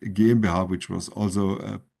Diamant GmbH, which was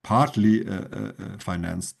also partly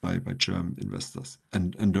financed by German investors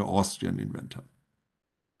and the Austrian inventor.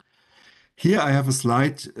 Here I have a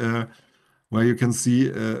slide where you can see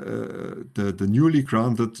the newly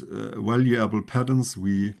granted valuable patents.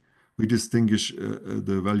 We distinguish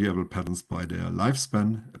the valuable patents by their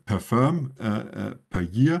lifespan per firm per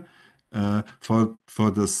year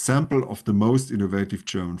for the sample of the most innovative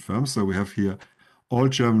German firms. So we have here all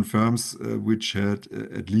German firms which had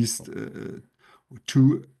at least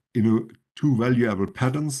two valuable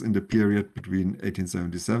patents in the period between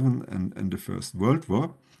 1877 and the First World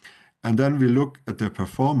War. And then we look at their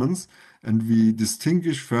performance and we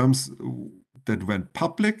distinguish firms that went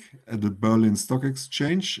public at the Berlin Stock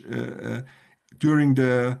Exchange during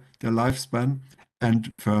their lifespan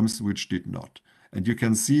and firms which did not. And you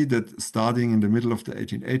can see that starting in the middle of the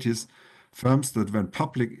 1880s, firms that went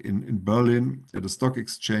public in Berlin at the stock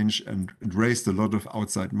exchange and raised a lot of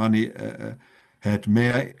outside money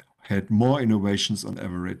had more innovations on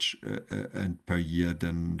average and per year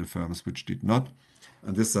than the firms which did not.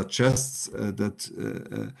 And this suggests that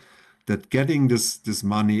getting this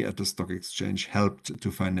money at the stock exchange helped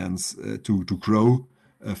to finance, to grow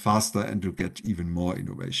faster and to get even more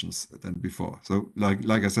innovations than before. So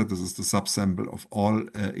like I said, this is the subsample of all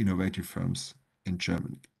innovative firms in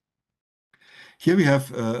Germany. Here we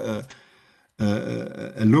have a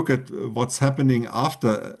look at what's happening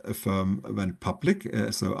after a firm went public,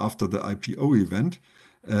 so after the IPO event.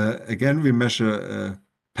 Again, we measure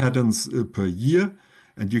patents per year,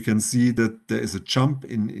 and you can see that there is a jump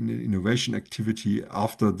in innovation activity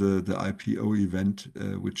after the IPO event,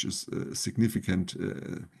 which is significant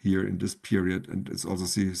here in this period, and it's also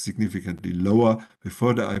significantly lower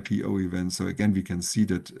before the IPO event. So again, we can see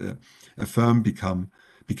that a firm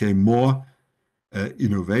became more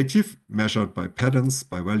innovative, measured by patents,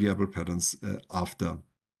 by valuable patents after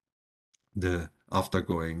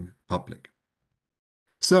going public.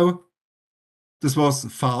 So this was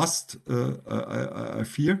fast, I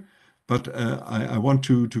fear, but I want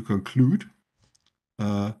to conclude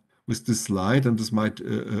with this slide, and this might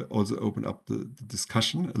also open up the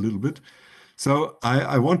discussion a little bit. So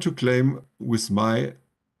I want to claim with my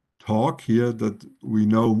talk here that we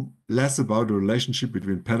know less about the relationship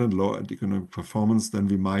between patent law and economic performance than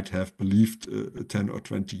we might have believed 10 or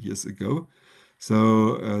 20 years ago.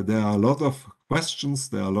 So there are a lot of questions,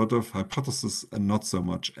 there are a lot of hypotheses and not so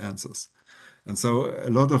much answers. And so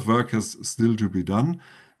a lot of work has still to be done.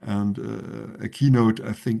 And a keynote,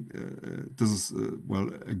 I think this is,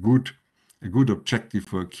 well, a good objective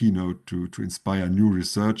for a keynote to inspire new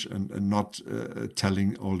research and not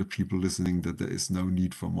telling all the people listening that there is no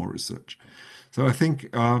need for more research. So I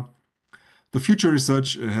think the future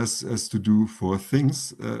research has to do four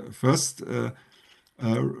things. First,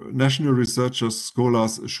 national researchers,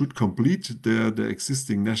 scholars should complete their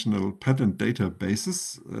existing national patent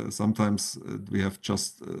databases. Sometimes we have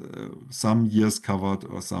just some years covered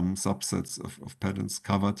or some subsets of patents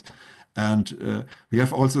covered. And we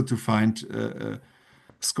have also to find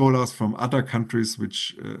scholars from other countries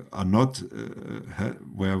which are not,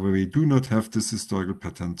 where we do not have this historical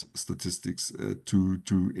patent statistics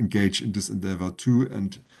to engage in this endeavor too,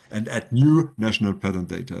 and add new national patent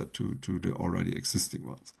data to the already existing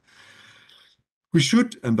ones. We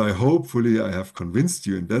should, and hopefully I have convinced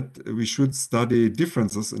you in that, we should study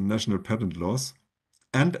differences in national patent laws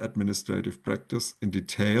and administrative practice in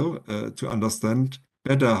detail to understand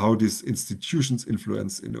better how these institutions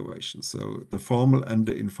influence innovation. So the formal and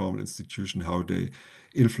the informal institution, how they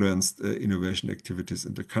influenced innovation activities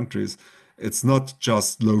in the countries. It's not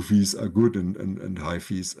just low fees are good and high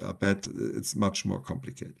fees are bad. It's much more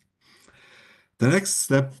complicated. The next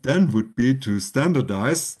step then would be to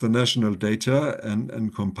standardize the national data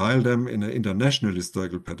and compile them in an international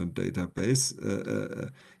historical patent database,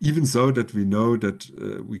 even so that we know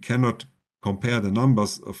that we cannot compare the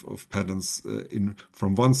numbers of patents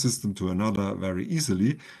from one system to another very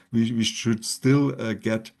easily. We should still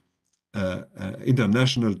get an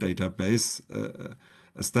international database,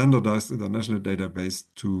 a standardized international database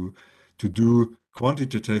to do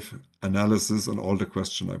quantitative analysis on all the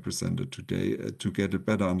questions I presented today to get a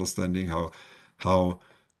better understanding how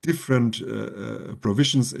different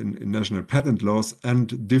provisions in national patent laws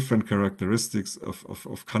and different characteristics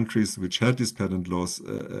of countries which had these patent laws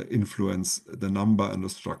influence the number and the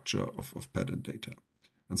structure of patent data.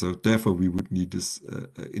 And so therefore we would need this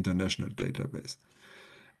international database.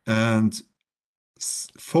 And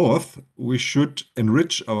fourth, we should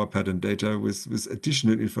enrich our patent data with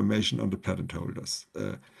additional information on the patent holders,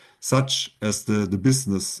 such as the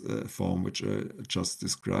business form which I just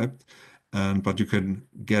described. But you can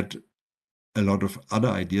get a lot of other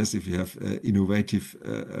ideas. If you have innovative,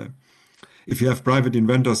 if you have private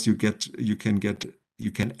inventors, you can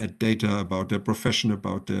add data about their profession,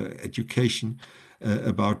 about their education,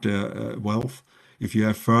 about their wealth. If you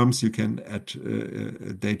have firms, you can add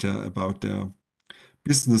data about their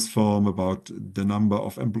business form, about the number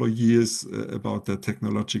of employees, about the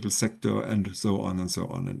technological sector, and so on and so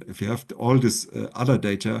on. And if you have all this other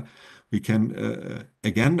data, we can,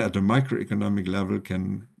 again, at a microeconomic level,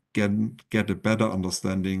 can get a better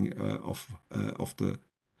understanding of the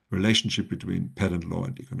relationship between patent law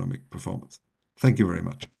and economic performance. Thank you very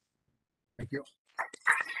much. Thank you.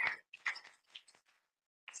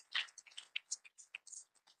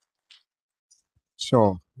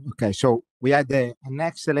 So, okay, so we had an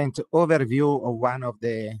excellent overview of one of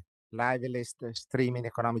the liveliest stream in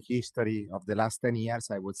economic history of the last 10 years,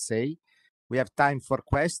 I would say. We have time for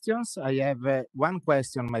questions. I have one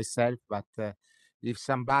question myself, but if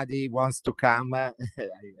somebody wants to come, I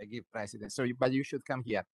give precedence. So, but you should come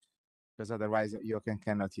here, because otherwise you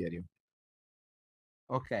cannot hear you.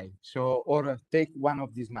 Okay, so, or take one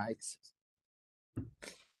of these mics.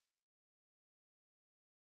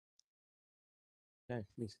 Okay,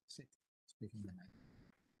 please sit. Speak in the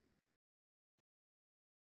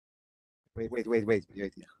mic. Wait.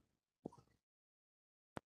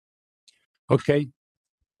 Okay.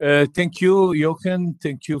 Thank you, Jochen.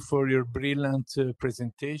 Thank you for your brilliant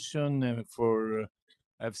presentation, for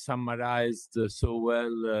have summarized so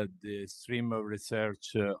well the stream of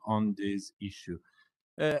research on this issue.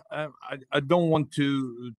 I don't want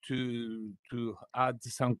to add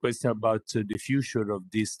some question about the future of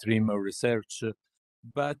this stream of research,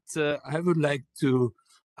 but I would like to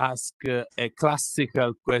ask a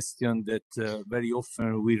classical question that very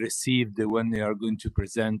often we received when we are going to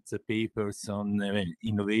present papers on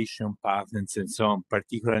innovation, patents, and so on,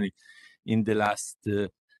 particularly in the last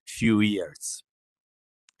few years.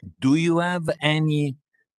 Do you have any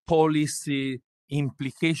policy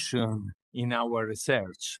implication in our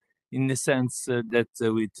research, in the sense that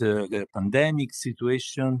with the pandemic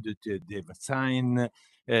situation, the vaccine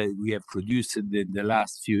we have produced in the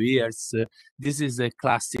last few years, this is a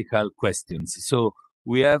classical question. So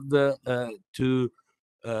we have to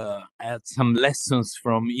add some lessons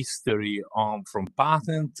from history from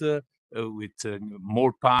patent, with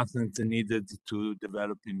more patents needed to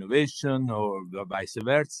develop innovation, or vice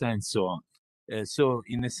versa, and so on. So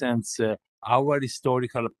in a sense, our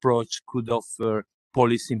historical approach could offer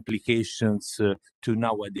policy implications to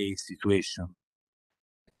nowadays situation.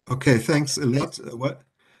 Okay, thanks a lot.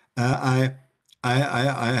 I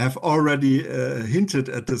have already hinted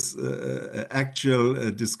at this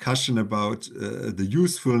actual discussion about the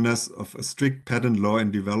usefulness of a strict patent law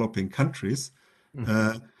in developing countries.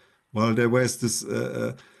 Well, there was this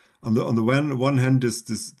on the one hand,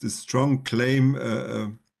 this strong claim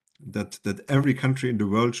that every country in the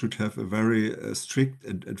world should have a very strict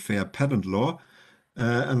and fair patent law.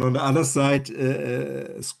 And on the other side,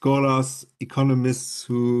 scholars, economists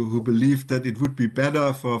who believe that it would be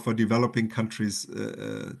better for developing countries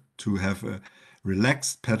to have a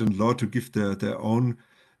relaxed patent law, to give their own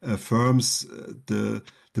firms the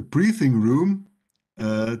breathing room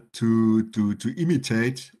to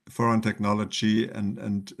imitate foreign technology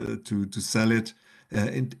and to sell it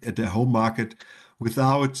at their home market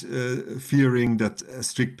without fearing that a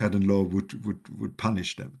strict patent law would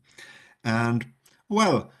punish them. And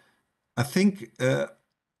well, I think I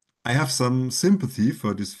have some sympathy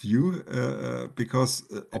for this view because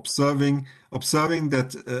observing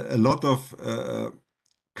that a lot of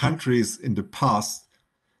countries in the past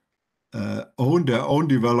own their own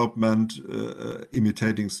development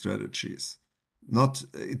imitating strategies.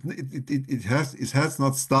 It has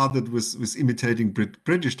not started with imitating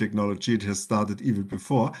British technology. It has started even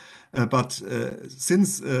before. But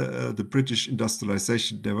since the British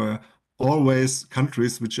industrialization, there were always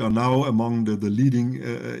countries which are now among the leading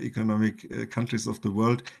economic countries of the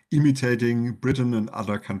world, imitating Britain and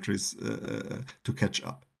other countries to catch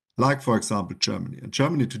up. Like, for example, Germany. And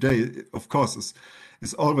Germany today, of course,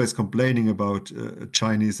 is always complaining about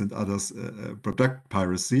Chinese and others' product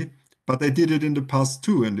piracy. But they did it in the past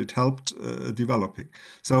too, and it helped developing.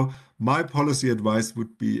 So my policy advice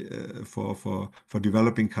would be for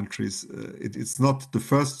developing countries, it's not the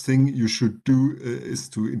first thing you should do is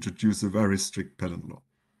to introduce a very strict patent law.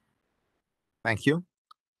 Thank you.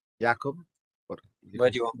 Jakob? Where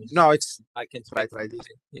do you want me to? No, it's I can right.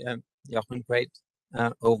 Yeah, Jochen, great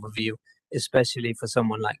overview, especially for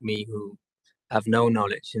someone like me who have no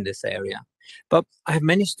knowledge in this area. But I have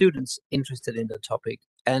many students interested in the topic,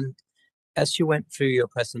 and as you went through your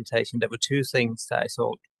presentation, there were two things that I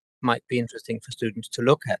thought might be interesting for students to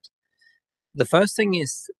look at. The first thing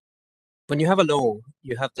is, when you have a law,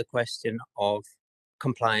 you have the question of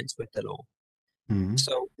compliance with the law. Mhm.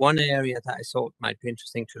 So one area that I thought might be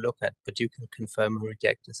interesting to look at, but you can confirm or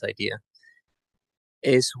reject this idea,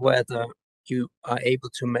 is whether you are able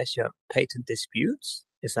to measure patent disputes.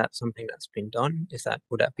 Is that something that's been done?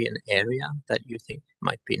 Would that be an area that you think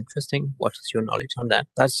might be interesting? What is your knowledge on that?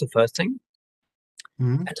 That's the first thing.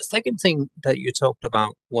 Mhm. And the second thing that you talked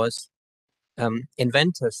about was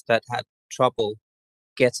inventors that had trouble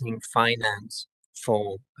getting finance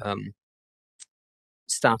for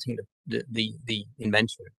starting the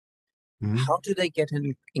invention. Mhm. How do they get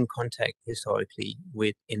in contact historically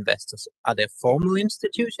with investors? Are there formal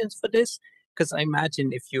institutions for this? Because I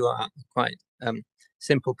imagine if you are a quite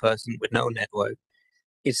simple person with no network,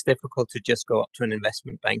 it's difficult to just go up to an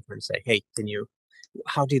investment banker and say, hey,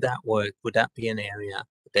 how did that work? Would that be an area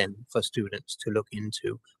then for students to look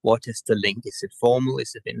into? What is the link? Is it formal?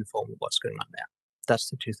 Is it informal? What's going on there? That's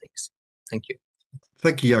the two things. Thank you.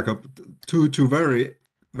 Thank you, Jakob. Two very,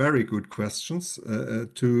 very good questions.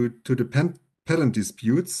 To the patent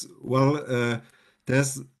disputes, well,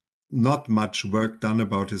 there's not much work done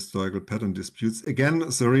about historical patent disputes. Again,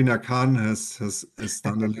 Serena Khan has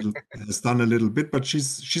done a little bit, but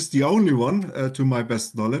she's the only one, to my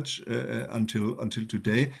best knowledge, until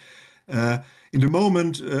today. In the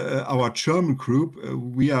moment, our German group,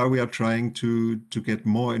 we are trying to get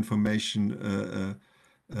more information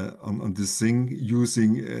on this thing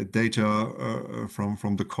using data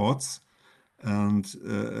from the courts, and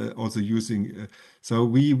also using. So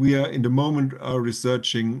we are in the moment are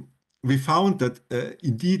researching. We found that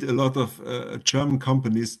indeed a lot of German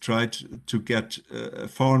companies tried to get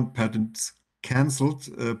foreign patents cancelled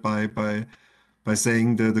by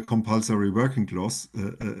saying the compulsory working clause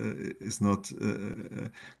is not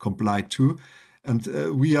complied to, and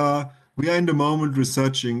we are in the moment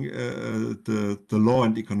researching the law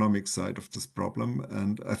and economic side of this problem,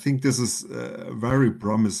 and I think this is very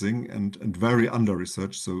promising and very under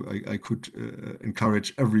researched. So I could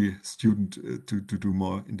encourage every student to do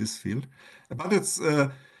more in this field, but it's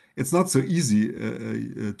not so easy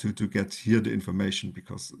to get here the information,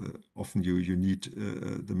 because often you need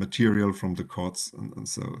the material from the courts and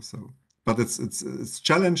so. But it's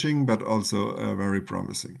challenging, but also very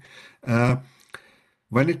promising.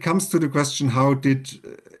 When it comes to the question, how did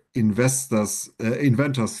inventors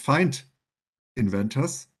find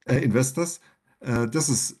investors? This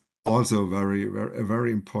is also a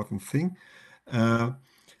very important thing.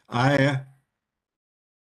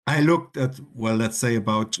 I looked at, well, let's say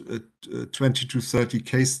about 20 to 30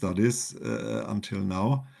 case studies until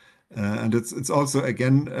now. And it's also,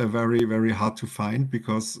 again, very, very hard to find,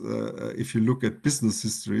 because if you look at business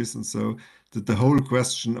histories, and so the whole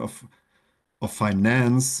question of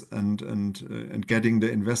finance and getting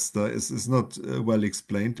the investor is not well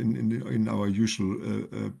explained in our usual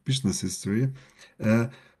business history.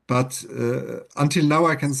 But until now,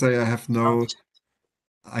 I can say I have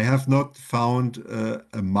not found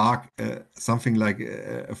something like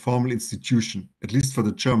a formal institution, at least for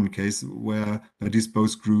the German case, where these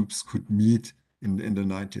both groups could meet in the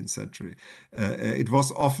 19th century. It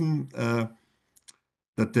was often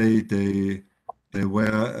that they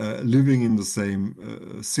were living in the same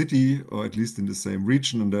city, or at least in the same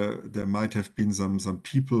region, and there might have been some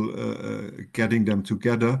people getting them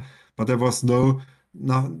together, but there was not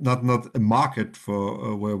a market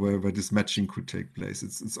for where this matching could take place.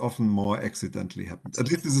 It's often more accidentally happened. At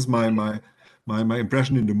least this is my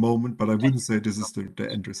impression in the moment, but I wouldn't say this is the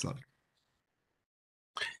end result.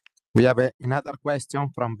 We have another question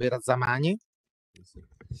from Vera Zamani.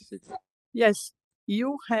 Yes,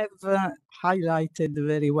 you have highlighted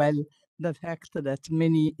very well the fact that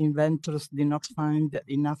many inventors did not find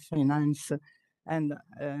enough finance, and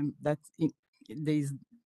that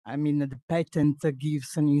the patent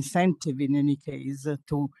gives an incentive in any case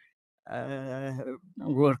to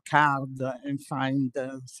work hard and find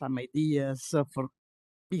some ideas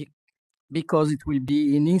because it will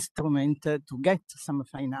be an instrument to get some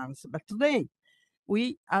finance. But today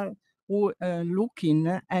we are looking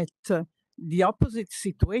at the opposite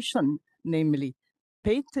situation, namely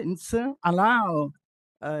patents allow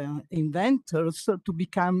inventors to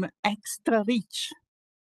become extra rich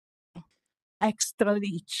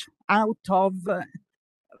out of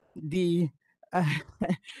the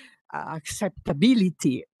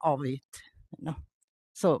acceptability of it.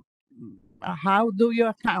 So how do you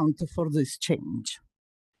account for this change?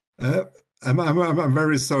 I'm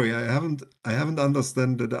very sorry. I haven't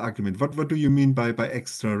understand the argument. What do you mean by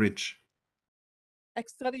extra rich?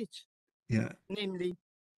 Extra rich. Yeah. Namely,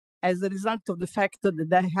 as a result of the fact that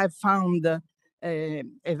they have found a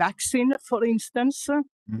vaccine, for instance,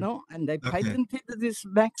 no, and they patented this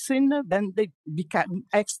vaccine, then they become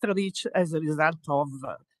extra rich as a result of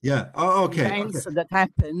events that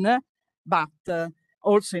happen. But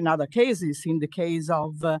also in other cases, in the case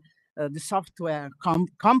of the software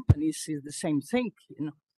companies, is the same thing. You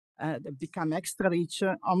know, they become extra rich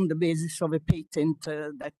on the basis of a patent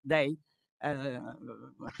that they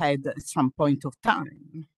had at some point of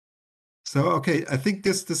time. So I think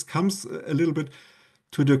this comes a little bit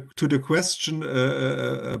to the question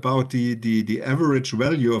about the average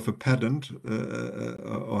value of a patent,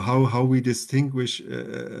 or how we distinguish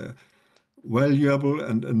valuable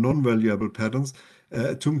and non-valuable patents.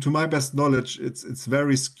 To my best knowledge, it's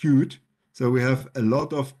very skewed. So we have a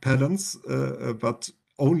lot of patents, but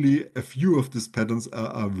only a few of these patents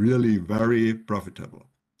are really very profitable.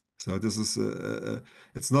 So this is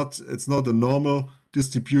it's not a normal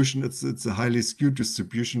distribution. It's a highly skewed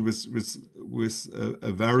distribution with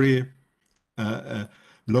a very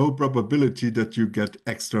low probability that you get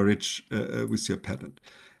extra rich with your patent.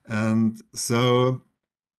 And so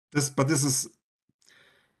this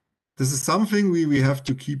is something we have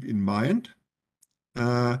to keep in mind,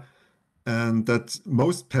 and that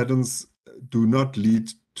most patents do not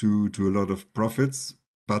lead to a lot of profits,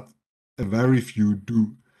 but a very few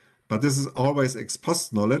do. But this is always ex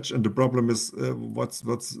post knowledge, and the problem is what's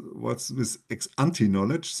with ex ante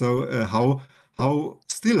knowledge. So how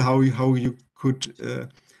you could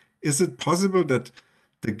is it possible that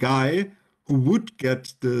the guy who would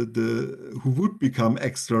get who would become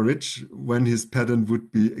extra rich when his patent would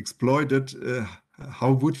be exploited,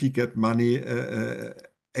 how would he get money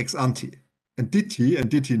ex ante? And did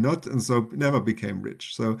he not? And so never became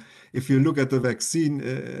rich. So if you look at the vaccine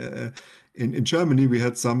in Germany, we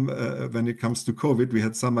had some, when it comes to COVID, we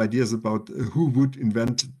had some ideas about who would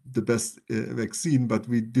invent the best vaccine, but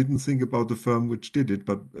we didn't think about the firm which did it,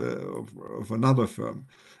 but of another firm.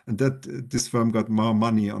 And that this firm got more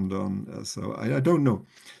money so I don't know.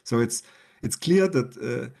 So it's clear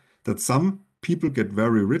that some people get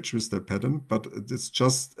very rich with their patent, but it's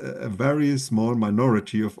just a very small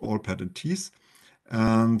minority of all patentees.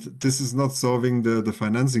 And this is not solving the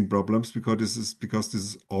financing problems, because this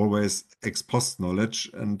is always ex post knowledge.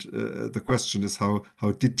 And the question is how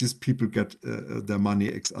did these people get their money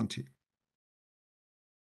ex ante?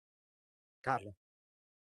 Carlo.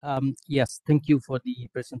 Yes, thank you for the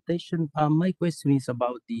presentation. My question is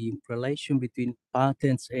about the relation between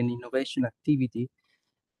patents and innovation activity.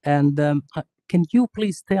 And can you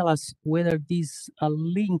please tell us whether this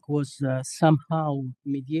link was somehow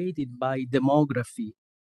mediated by demography?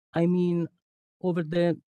 I mean, over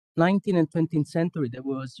the 19th and 20th century, there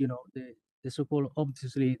was, you know, the so-called,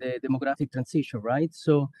 obviously, the demographic transition, right?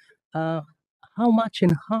 So how much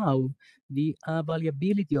and how the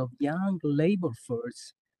availability of young labor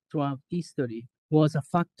force throughout history was a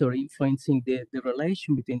factor influencing the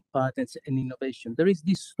relation between patents and innovation? There is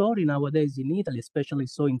this story nowadays in Italy, especially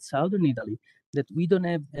so in southern Italy, that we don't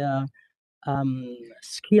have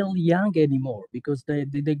skilled young anymore because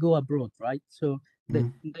they go abroad, right? So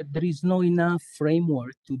there is no enough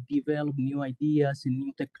framework to develop new ideas and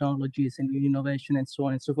new technologies and new innovation and so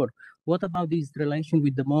on and so forth. What about this relation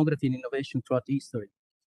with demography and innovation throughout history?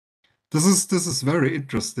 This is very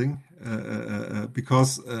interesting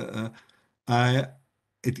because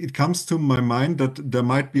it comes to my mind that there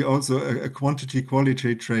might be also a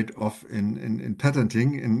quantity-quality trade-off in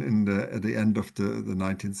patenting at the end of the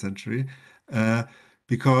 19th century,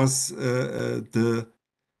 because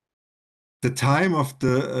the time of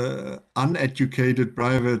the uneducated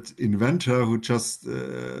private inventor who just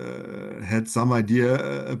had some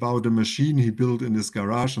idea about a machine he built in his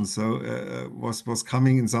garage and so was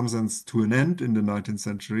coming in some sense to an end in the 19th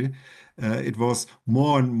century. It was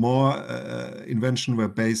more and more invention were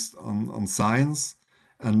based on science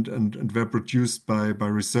and were produced by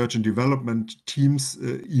research and development teams,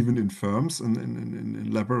 even in firms and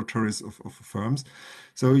in laboratories of firms.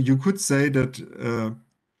 So you could say that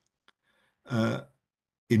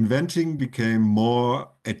inventing became more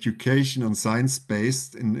education and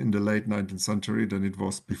science-based in the late 19th century than it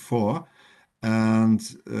was before. And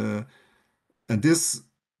this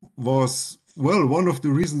was, well, one of the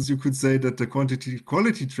reasons you could say that the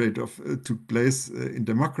quantity-quality trade-off took place in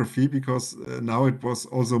demography, because now it was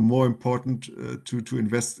also more important to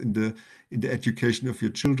invest in the education of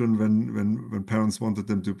your children when parents wanted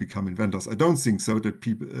them to become inventors. I don't think so that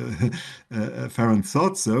people parents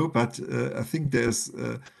thought so, but I think there's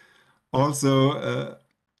also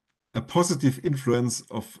a positive influence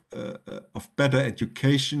of better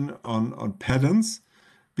education on patents.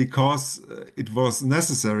 because it was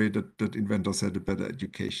necessary that inventors had a better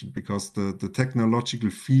education, because the technological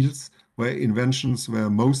fields where inventions were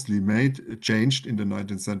mostly made changed in the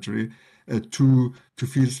 19th century to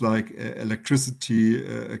fields like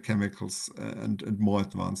electricity, chemicals, and more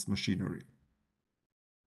advanced machinery.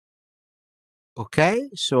 Okay,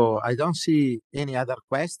 so I don't see any other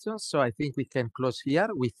questions, so I think we can close here.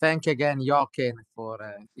 We thank again Jochen for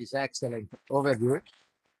his excellent overview.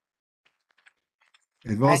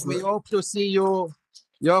 It was, and we hope to see you,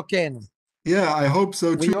 Jochen. yeah, I hope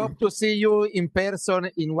so too. We hope to see you in person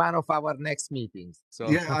in one of our next meetings. So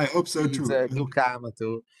yeah, I hope so please, too. do come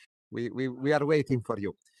to. We are waiting for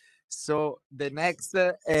you. So the next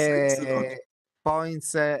Thanks a lot.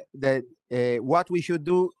 points that what we should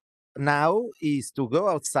do now is to go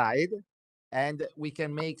outside, and we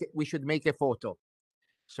should make a photo.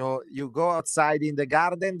 So you go outside in the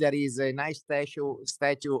garden. There is a nice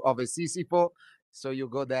statue of a Sisyphus. So you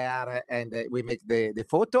go there and we make the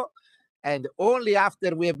photo. And only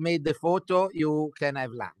after we have made the photo, you can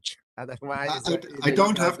have lunch. Otherwise, I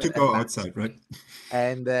don't have to go outside, right?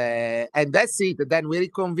 And that's it. Then we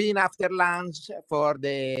reconvene after lunch for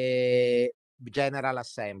the General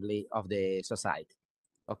Assembly of the Society.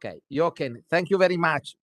 Okay, Jochen, thank you very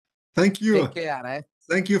much. Thank you. Take care. Eh?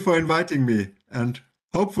 Thank you for inviting me, and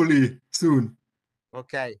hopefully soon.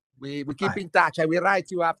 Okay, we keep in touch. I will write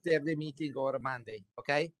you after the meeting or Monday.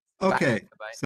 Okay. Okay. Bye.